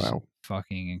 That is Wow.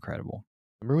 fucking incredible.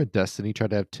 Remember when Destiny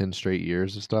tried to have 10 straight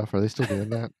years of stuff? Are they still doing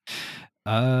that?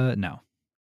 No.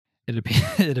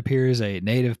 It appears a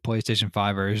native PlayStation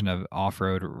 5 version of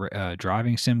off-road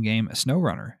driving sim game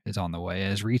SnowRunner is on the way,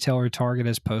 as retailer Target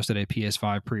has posted a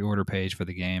PS5 pre-order page for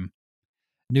the game.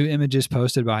 New images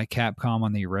posted by Capcom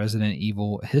on the Resident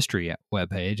Evil History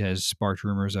webpage has sparked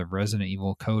rumors of Resident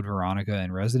Evil Code Veronica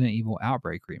and Resident Evil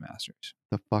Outbreak remasters.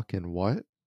 The fucking what?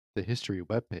 The history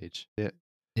webpage.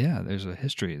 Yeah, there's a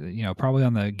history. Probably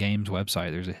on the game's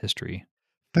website, there's a history.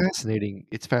 Fascinating.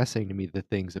 It's fascinating to me the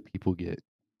things that people get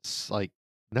like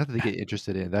not that they get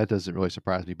interested in. That doesn't really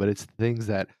surprise me, but it's things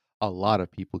that a lot of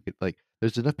people get like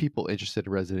there's enough people interested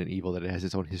in Resident Evil that it has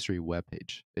its own history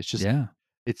webpage. It's just Yeah,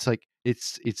 it's like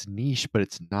it's niche, but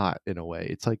it's not in a way.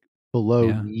 It's like below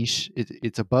yeah. niche.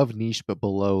 It's above niche, but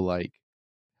below like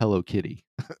Hello Kitty.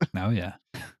 Oh, yeah.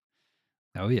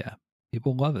 Oh, yeah.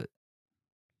 People love it.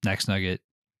 Next nugget.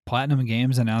 Platinum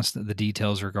Games announced the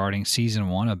details regarding Season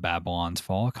 1 of Babylon's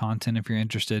Fall content if you're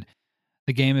interested.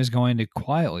 The game is going to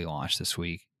quietly launch this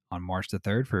week on March the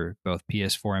 3rd for both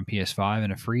PS4 and PS5,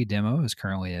 and a free demo is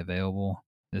currently available.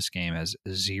 This game has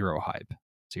zero hype.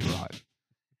 Zero hype.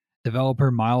 Developer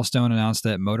Milestone announced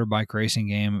that motorbike racing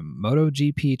game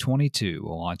MotoGP 22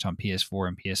 will launch on PS4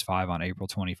 and PS5 on April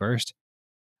 21st.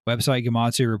 Website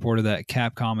Gematsu reported that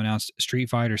Capcom announced Street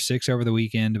Fighter 6 over the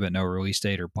weekend, but no release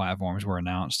date or platforms were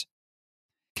announced.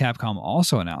 Capcom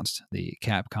also announced the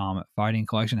Capcom Fighting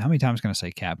Collection. How many times can I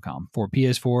say Capcom? For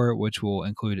PS4, which will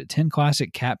include 10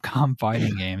 classic Capcom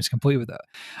fighting games, complete with an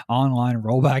online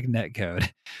rollback netcode.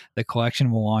 The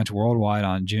collection will launch worldwide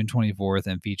on June 24th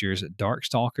and features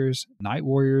Darkstalkers, Night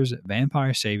Warriors,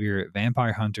 Vampire Savior,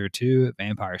 Vampire Hunter 2,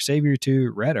 Vampire Savior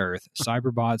 2, Red Earth,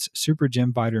 Cyberbots, Super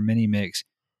Gym Fighter Mini Mix,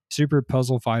 Super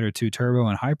Puzzle Fighter 2 Turbo,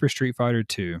 and Hyper Street Fighter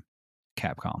 2.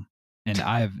 Capcom. And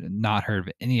I have not heard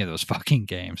of any of those fucking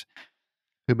games.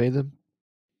 Who made them?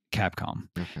 Capcom.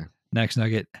 Okay. Next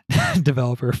nugget.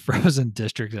 Developer Frozen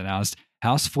District announced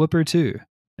House Flipper 2.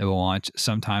 It will launch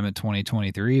sometime in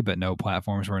 2023, but no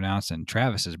platforms were announced, and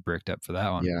Travis is bricked up for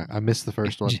that one. Yeah, I missed the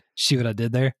first one. See what I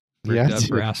did there? Yeah, Bricked I up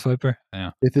for did. House Flipper?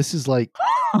 Yeah. If this is like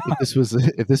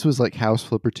if this was like House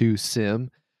Flipper 2 Sim,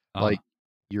 like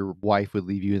your wife would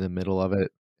leave you in the middle of it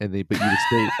and but you would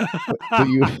stay but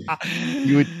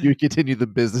you would continue the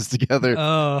business together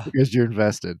because you're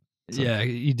invested. So. Yeah,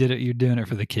 you did it. You're doing it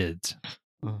for the kids.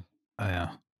 Oh.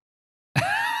 Yeah.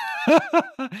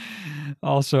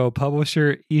 Also,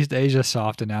 publisher East Asia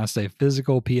Soft announced a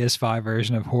physical PS5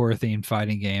 version of horror-themed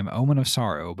fighting game Omen of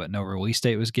Sorrow, but no release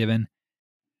date was given.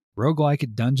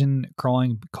 roguelike dungeon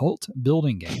crawling cult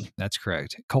building game. That's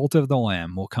correct. Cult of the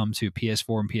Lamb will come to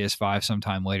PS4 and PS5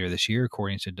 sometime later this year,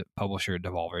 according to publisher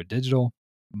Devolver Digital.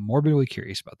 Morbidly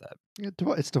curious about that. Yeah,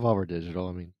 it's Devolver Digital.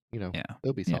 I mean, Yeah.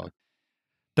 it'll be Yeah. solid.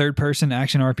 Third person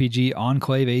action RPG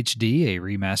Enclave HD, a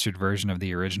remastered version of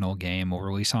the original game, will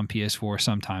release on PS4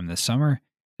 sometime this summer.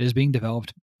 It is being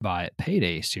developed by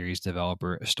Payday series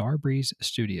developer Starbreeze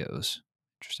Studios.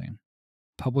 Interesting.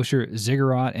 Publisher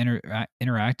Ziggurat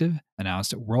Interactive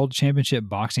announced World Championship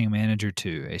Boxing Manager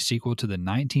 2, a sequel to the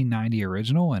 1990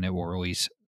 original, and it will release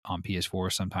on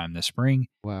PS4 sometime this spring.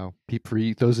 Wow. For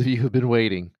those of you who've been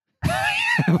waiting.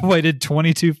 Waited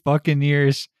 22 fucking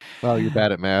years. Wow, you're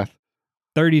bad at math.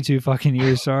 32 fucking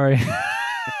years, sorry.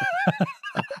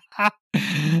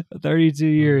 32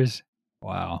 years.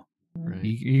 Wow. Right.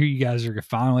 You guys are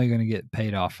finally going to get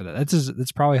paid off for that.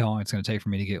 That's probably how long it's going to take for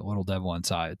me to get Little Devil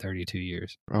Inside. 32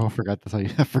 years. Oh, I forgot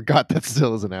I forgot that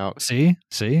still isn't out. See?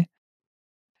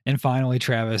 And finally,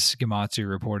 Travis Gamatsu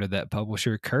reported that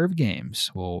publisher Curve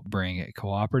Games will bring a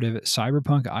cooperative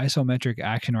cyberpunk isometric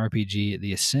action RPG,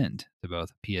 The Ascent, to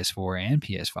both PS4 and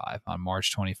PS5 on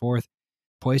March 24th.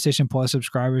 PlayStation Plus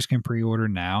subscribers can pre-order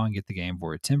now and get the game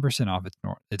for 10% off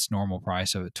its normal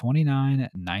price of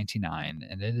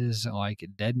 $29.99. And it is like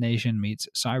Dead Nation meets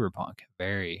Cyberpunk.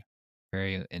 Very,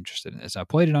 very interested in this. I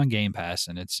played it on Game Pass,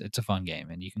 and it's a fun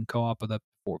game, and you can co-op with up to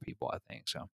 4 people, I think.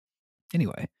 So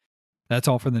anyway, that's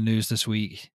all for the news this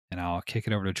week, and I'll kick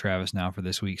it over to Travis now for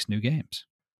this week's new games.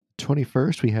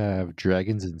 21st, we have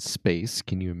Dragons in Space.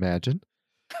 Can you imagine?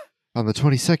 On the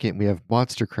 22nd, we have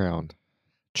Monster Crown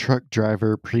Truck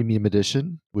Driver Premium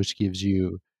Edition, which gives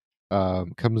you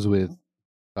comes with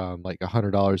like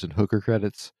 $100 in hooker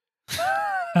credits.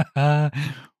 Yeah,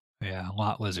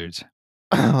 lot lizards.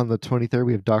 On the 23rd,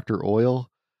 we have Dr. Oil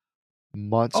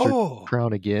Monster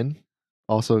Crown again.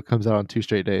 Also comes out on 2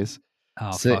 straight days.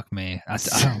 Oh, fuck me. I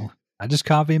just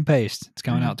copy and paste. It's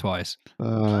coming out twice.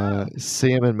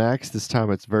 Sam and Max, this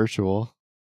time it's virtual.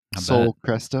 Soul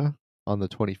Cresta. On the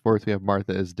 24th, we have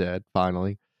Martha is Dead,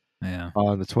 finally. Yeah.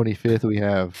 On the 25th, we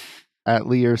have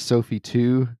Atelier Sophie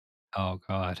 2. Oh,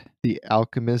 God. The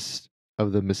Alchemist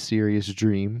of the Mysterious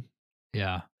Dream.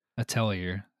 Yeah.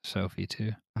 Atelier Sophie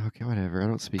 2. Okay, whatever. I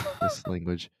don't speak this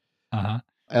language. Uh-huh.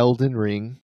 Elden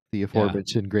Ring, the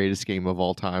aforementioned greatest game of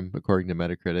all time, according to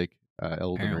Metacritic.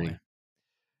 Elden Ring.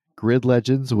 Grid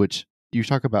Legends, which you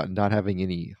talk about not having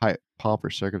any high pomp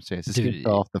or circumstance. This game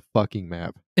fell off the fucking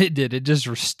map. It did. It just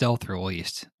stealth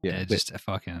released. Yeah. It just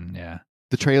fucking, yeah.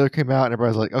 The trailer came out and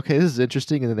everybody was like, okay, this is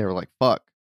interesting. And then they were like, fuck,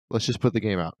 let's just put the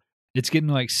game out. It's getting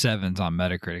like 7s on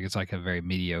Metacritic. It's like a very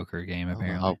mediocre game,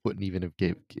 apparently. I wouldn't even have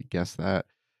guessed that.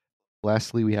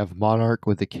 Lastly, we have Monarch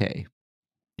with a K.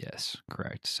 Yes,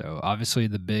 correct. So obviously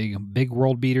the big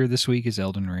world beater this week is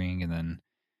Elden Ring, and then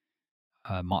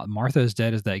Martha is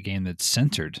Dead is that game that's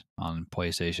censored on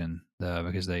PlayStation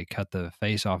because they cut the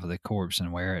face off of the corpse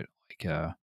and wear it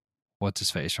like what's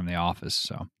his face from The Office.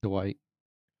 So Dwight,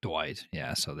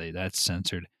 yeah. So that's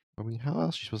censored. I mean, how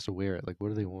else are you supposed to wear it? Like, what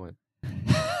do they want?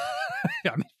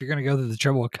 I mean, if you're gonna go through the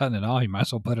trouble of cutting it off, you might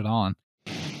as well put it on.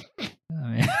 I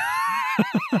mean,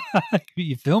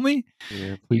 you feel me?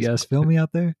 Yeah, you guys feel me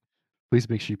out there? Please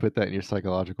make sure you put that in your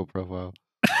psychological profile.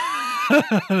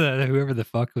 Whoever the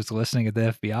fuck was listening at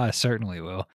the FBI certainly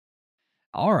will.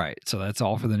 All right, so that's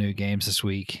all for the new games this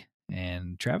week.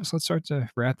 And Travis, let's start to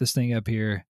wrap this thing up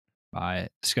here by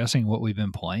discussing what we've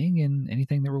been playing and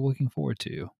anything that we're looking forward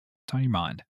to. What's on your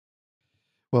mind?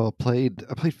 Well, I played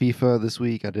FIFA this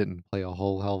week. I didn't play a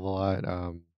whole hell of a lot.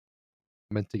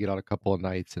 Meant to get on a couple of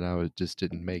nights, and I just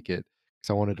didn't make it because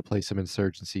I wanted to play some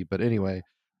Insurgency. But anyway,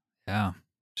 yeah.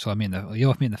 So you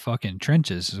left me in the fucking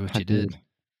trenches, is what you did.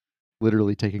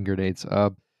 Literally taking grenades.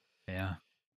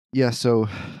 Yeah. So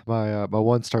my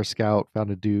 1-star scout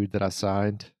found a dude that I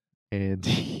signed, and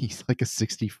he's like a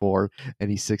 64, and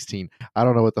he's 16. I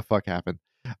don't know what the fuck happened.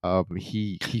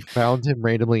 He found him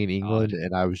randomly in England,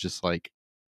 and I was just like,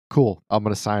 cool, I'm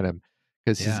gonna sign him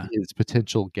because his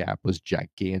potential gap was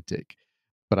gigantic.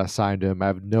 But I signed him. I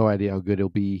have no idea how good he'll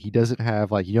be. He doesn't have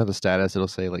the status. It'll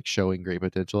say like showing great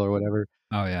potential or whatever.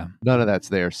 Oh yeah. None of that's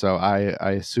there. So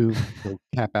I assume he'll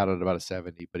cap out at about a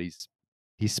 70. But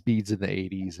he speeds in the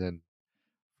 80s, and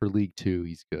for League 2,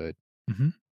 he's good. Mm-hmm.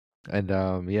 And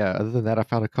other than that, I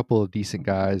found a couple of decent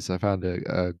guys. I found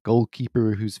a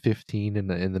goalkeeper who's 15 in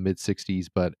the mid 60s,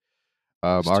 but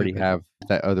I already have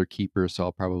that other keeper, so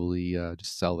I'll probably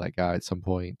just sell that guy at some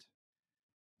point.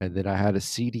 And then I had a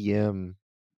CDM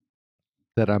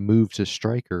that I moved to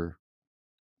striker,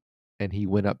 and he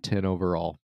went up 10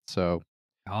 overall. So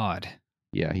God,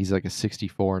 Yeah, he's like a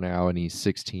 64 now, and he's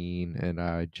 16, and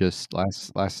I just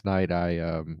last night,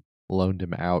 I, loaned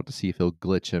him out to see if he'll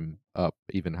glitch him up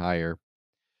even higher.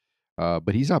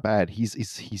 But he's not bad. He's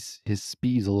his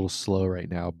speed's a little slow right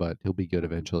now, but he'll be good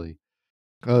eventually.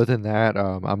 Other than that,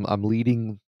 I'm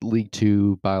leading League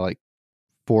 2 by, like,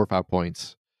 4 or 5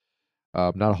 points.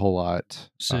 Not a whole lot.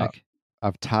 Sick.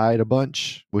 I've tied a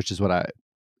bunch, which is what I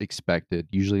expected.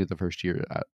 Usually the first year,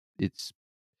 it's,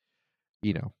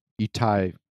 you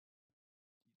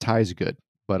ties good,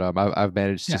 but, I've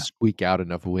managed to Yeah. squeak out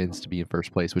enough wins to be in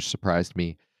first place, which surprised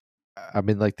me. I'm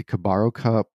in, like, the Cabarro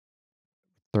Cup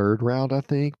 3rd round, I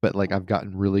think, but, like, I've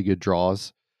gotten really good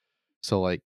draws. So,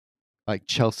 like,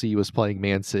 Chelsea was playing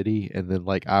Man City, and then,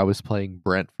 like, I was playing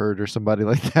Brentford or somebody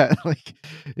like that. Like,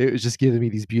 it was just giving me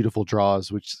these beautiful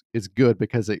draws, which is good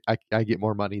because I get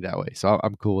more money that way, so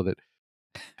I'm cool with it.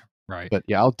 Right. But,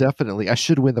 yeah, I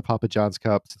should win the Papa John's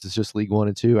Cup since it's just League 1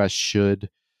 and 2. I should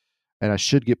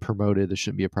get promoted. There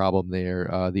shouldn't be a problem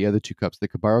there. The other 2 cups, the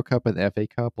Cabarro Cup and the FA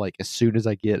Cup, like, as soon as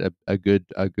I get a good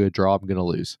draw, I'm gonna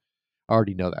lose. I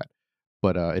already know that,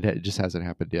 but, it just hasn't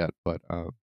happened yet. But,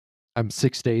 I'm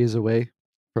 6 days away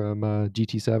from,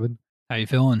 GT7, How you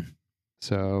feeling?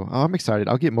 so I'm excited.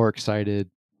 I'll get more excited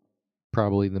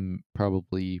probably,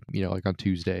 like, on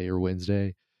Tuesday or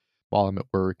Wednesday while I'm at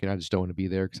work, and I just don't wanna be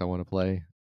there because I wanna play.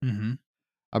 Mm-hmm.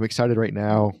 I'm excited right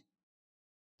now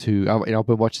I've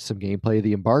been watching some gameplay.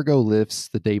 The embargo lifts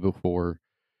the day before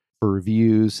for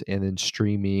reviews, and then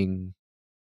streaming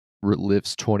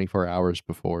lifts 24 hours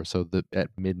before, so at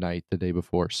midnight the day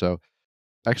before. So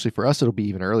actually, for us, it'll be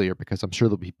even earlier because I'm sure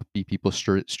there'll be people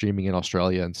streaming in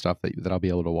Australia and stuff that I'll be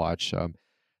able to watch.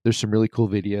 There's some really cool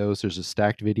videos. There's a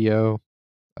stacked video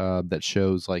that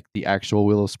shows like the actual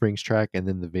Willow Springs track and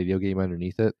then the video game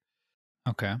underneath it.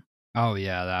 Okay. Oh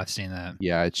yeah, I've seen that.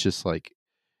 Yeah, it's just like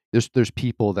there's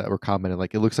people that were commenting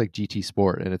like it looks like GT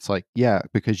Sport, and it's like yeah,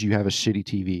 because you have a shitty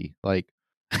TV. Like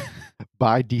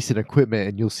buy decent equipment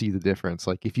and you'll see the difference.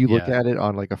 Like if you look Yeah, at it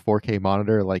on like a 4K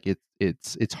monitor, like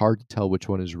it's hard to tell which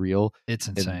one is real. it's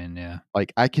And insane. Yeah,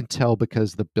 like I can tell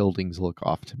because the buildings look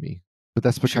off to me. But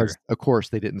that's because sure. of course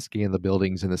they didn't scan the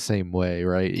buildings in the same way,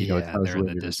 right? It's Yeah, not as they're in the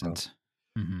rendered as well. distance.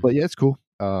 Mm-hmm. But yeah, it's cool.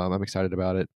 I'm excited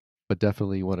about it. But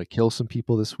definitely want to kill some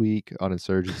people this week on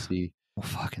Insurgency, We'll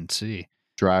fucking see.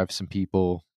 drive some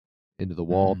people into the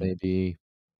wall Mm. maybe.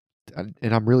 And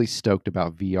I'm really stoked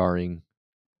about VRing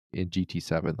in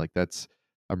GT7. Like that's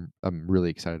I'm really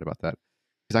excited about that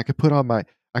because I could put on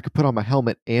my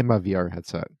helmet and my VR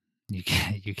headset. You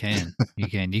can, you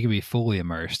can be fully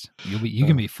immersed. You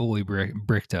can Uh, be fully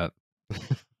bricked up.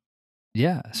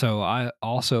 Yeah. So I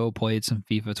also played some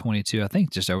FIFA 22. I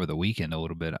think just over the weekend a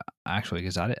little bit actually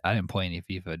because I didn't play any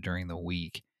FIFA during the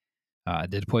week. I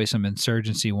did play some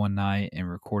Insurgency one night and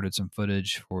recorded some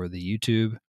footage for the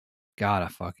YouTube. God, I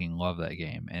fucking love that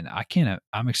game, and I can't.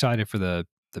 I'm excited for the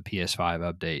PS5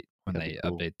 update when That'd be they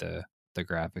cool. update the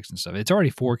graphics and stuff. It's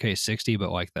already 4K 60,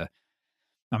 but like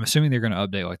I'm assuming they're going to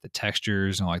update like the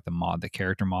textures and like the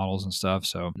character models and stuff.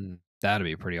 So Mm, that'd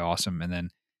be pretty awesome. And then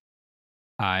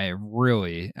I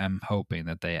really am hoping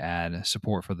that they add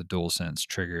support for the DualSense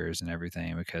triggers and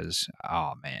everything because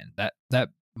oh man, that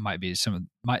might be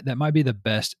that might be the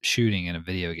best shooting in a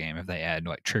video game if they add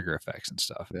like trigger effects and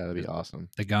stuff. that'd be 'Cause awesome.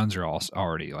 the guns are all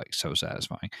already like so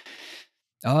satisfying.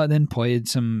 Then played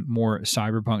some more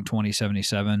Cyberpunk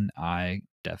 2077. I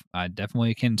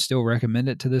definitely can still recommend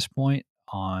it to this point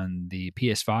on the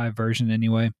PS5 version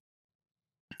anyway.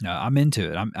 I'm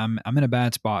into it. I'm in a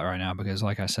bad spot right now because,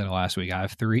 like I said last week, I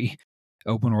have three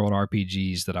open world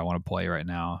RPGs that I want to play right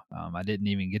now. I didn't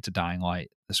even get to Dying Light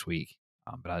this week,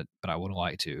 but I would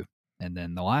like to. And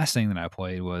then the last thing that I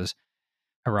played was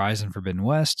Horizon Forbidden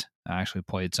West. I actually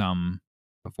played some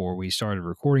before we started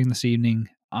recording this evening.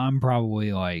 I'm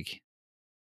probably like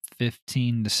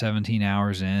 15 to 17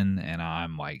 hours in, and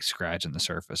I'm like scratching the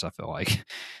surface. I feel like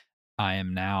I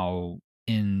am now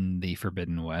in the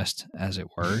Forbidden West, as it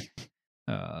were,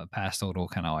 past the little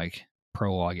kind of like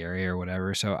prologue area or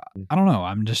whatever. So Mm, I don't know.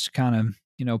 I'm just kind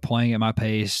of, playing at my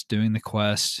pace, doing the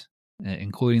quest,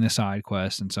 including the side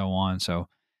quests and so on. So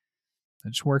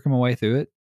I'm just working my way through it.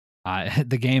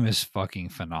 The game is fucking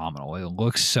phenomenal. It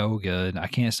looks so good. I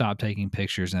can't stop taking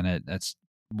pictures in it. That's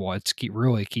what's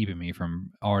really keeping me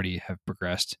from already have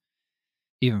progressed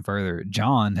even further.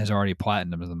 John has already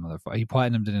platinumed the motherfucker. He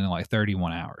platinumed it in like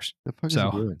 31 hours. the fuck is he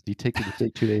So doing? Did he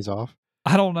take 2 days off?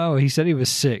 I don't know. He said he was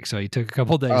sick, so he took a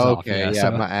couple days off. Okay, Yeah. yeah,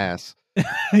 So my ass.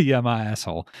 yeah, my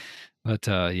asshole. But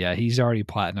yeah, he's already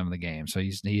platinum the game, so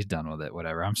he's done with it.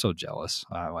 Whatever. I'm so jealous.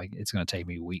 Like it's gonna take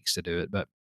me weeks to do it, but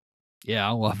yeah,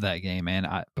 I love that game, man.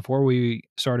 Before we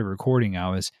started recording, I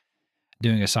was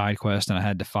doing a side quest, and I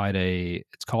had to fight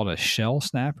it's called a shell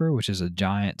snapper, which is a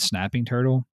giant snapping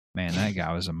turtle. Man, that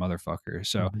guy was a motherfucker.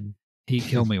 So Mhm. he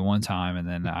killed me one time, and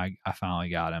then I finally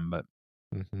got him. But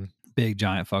Mhm. big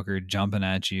giant fucker jumping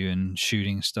at you and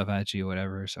shooting stuff at you,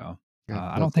 whatever. So Yeah,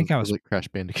 I that don't think sounds I more was. like Crash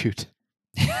Bandicoot.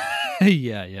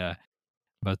 Yeah, yeah.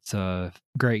 But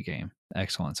great game,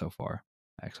 excellent so far.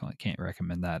 Excellent. Can't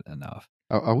recommend that enough.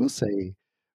 I will say,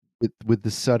 with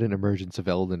the sudden emergence of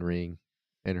Elden Ring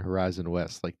and Horizon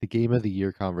West, like, the game of the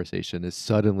year conversation has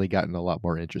suddenly gotten a lot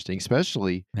more interesting,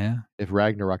 especially Yeah. if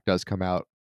Ragnarok does come out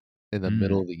in the Mm.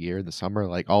 middle of the year, in the summer,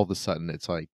 like, all of a sudden, it's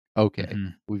like, "Okay, Hmm.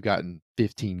 we've gotten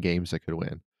 15 games that could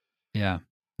win." Yeah.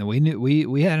 And we knew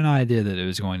we had an idea that it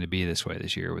was going to be this way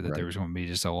this year, that there Right. was going to be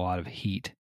just a lot of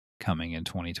heat coming in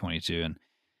 2022. And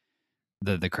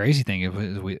the crazy thing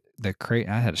is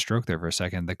I had a stroke there for a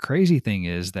second. The crazy thing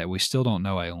is that we still don't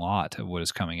know a lot of what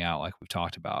is coming out, like we've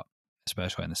talked about,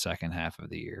 especially in the second half of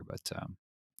the year. But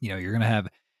you're going to have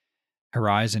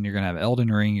Horizon, you're going to have Elden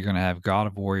Ring, you're going to have God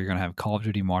of War, you're going to have Call of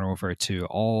Duty Modern Warfare 2,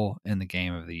 all in the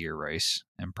game of the year race,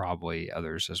 and probably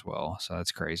others as well. So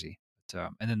that's crazy.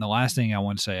 But, and then the last thing I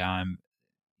want to say,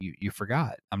 you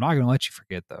forgot. I'm not going to let you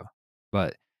forget though.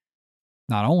 But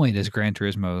not only does Gran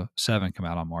Turismo 7 come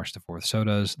out on March the 4th, so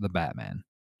does the Batman.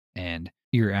 And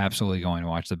you're absolutely going to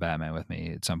watch the Batman with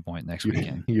me at some point next You're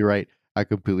weekend. you're right. I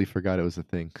completely forgot it was a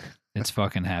thing. It's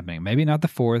fucking happening. Maybe not the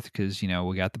 4th because, we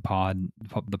got the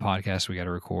podcast we got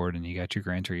to record, and you got your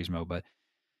Gran Turismo, but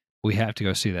we have to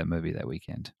go see that movie that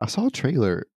weekend. I saw a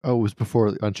trailer. Oh, it was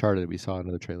before Uncharted, we saw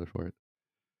another trailer for it.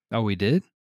 Oh, we did?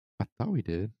 I thought we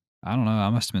did. I don't know. I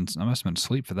must have been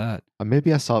asleep for that.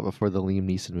 Maybe I saw it before the Liam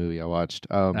Neeson movie I watched.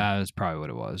 That's probably what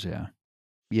it was. Yeah.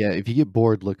 Yeah, if you get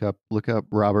bored, look up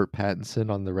Robert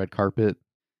Pattinson on the red carpet,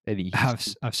 and he's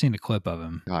I've seen a clip of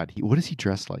him. God, what is he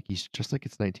dressed like? He's dressed like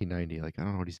it's 1990. Like, I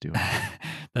don't know what he's doing.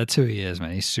 That's who he is,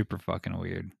 man. He's super fucking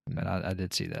weird. But Mm. I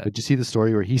did see that. Did you see the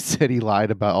story where he said he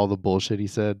lied about all the bullshit he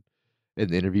said in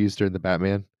the interviews during the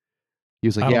Batman? He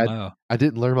was like, I don't "Yeah, know. I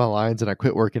didn't learn my lines and I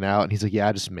quit working out." And he's like, "Yeah,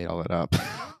 I just made all that up."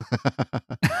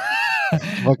 I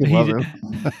fucking love he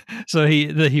him. so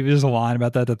he was lying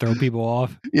about that to throw people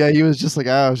off. Yeah, he was just like,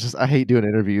 I hate doing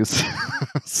interviews." I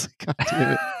was like, God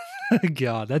damn it.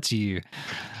 God, that's you.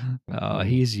 Mhm.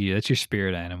 He's you. That's your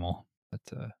spirit animal.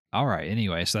 But all right.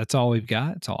 Anyway, so that's all we've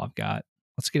got. That's all I've got.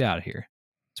 Let's get out of here.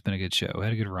 It's been a good show. We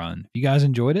had a good run. If you guys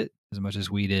enjoyed it as much as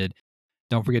we did,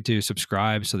 don't forget to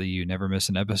subscribe so that you never miss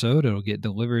an episode. It'll get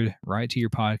delivered right to your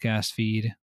podcast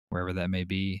feed, wherever that may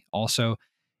be. Also,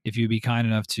 if you'd be kind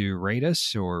enough to rate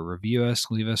us or review us,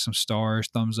 leave us some stars,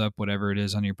 thumbs up, whatever it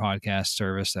is on your podcast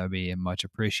service, that would be much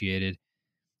appreciated.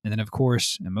 And then, of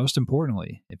course, and most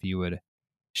importantly, if you would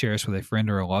share us with a friend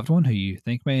or a loved one who you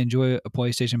think may enjoy a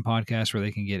PlayStation podcast where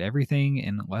they can get everything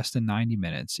in less than 90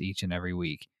 minutes each and every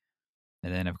week.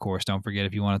 And then, of course, don't forget,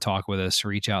 if you want to talk with us,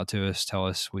 reach out to us, tell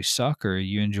us we suck or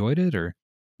you enjoyed it, or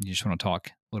you just want to talk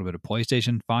a little bit of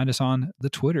PlayStation. Find us on the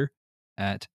Twitter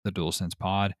at the DualSense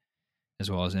Pod,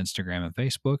 as well as Instagram and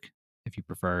Facebook if you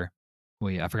prefer.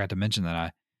 I forgot to mention that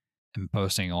I am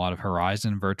posting a lot of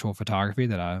Horizon virtual photography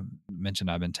that I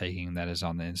mentioned I've been taking. That is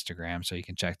on the Instagram, so you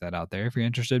can check that out there if you're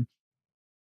interested.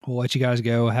 We'll let you guys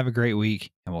go. Have a great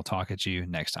week, and we'll talk at you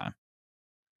next time.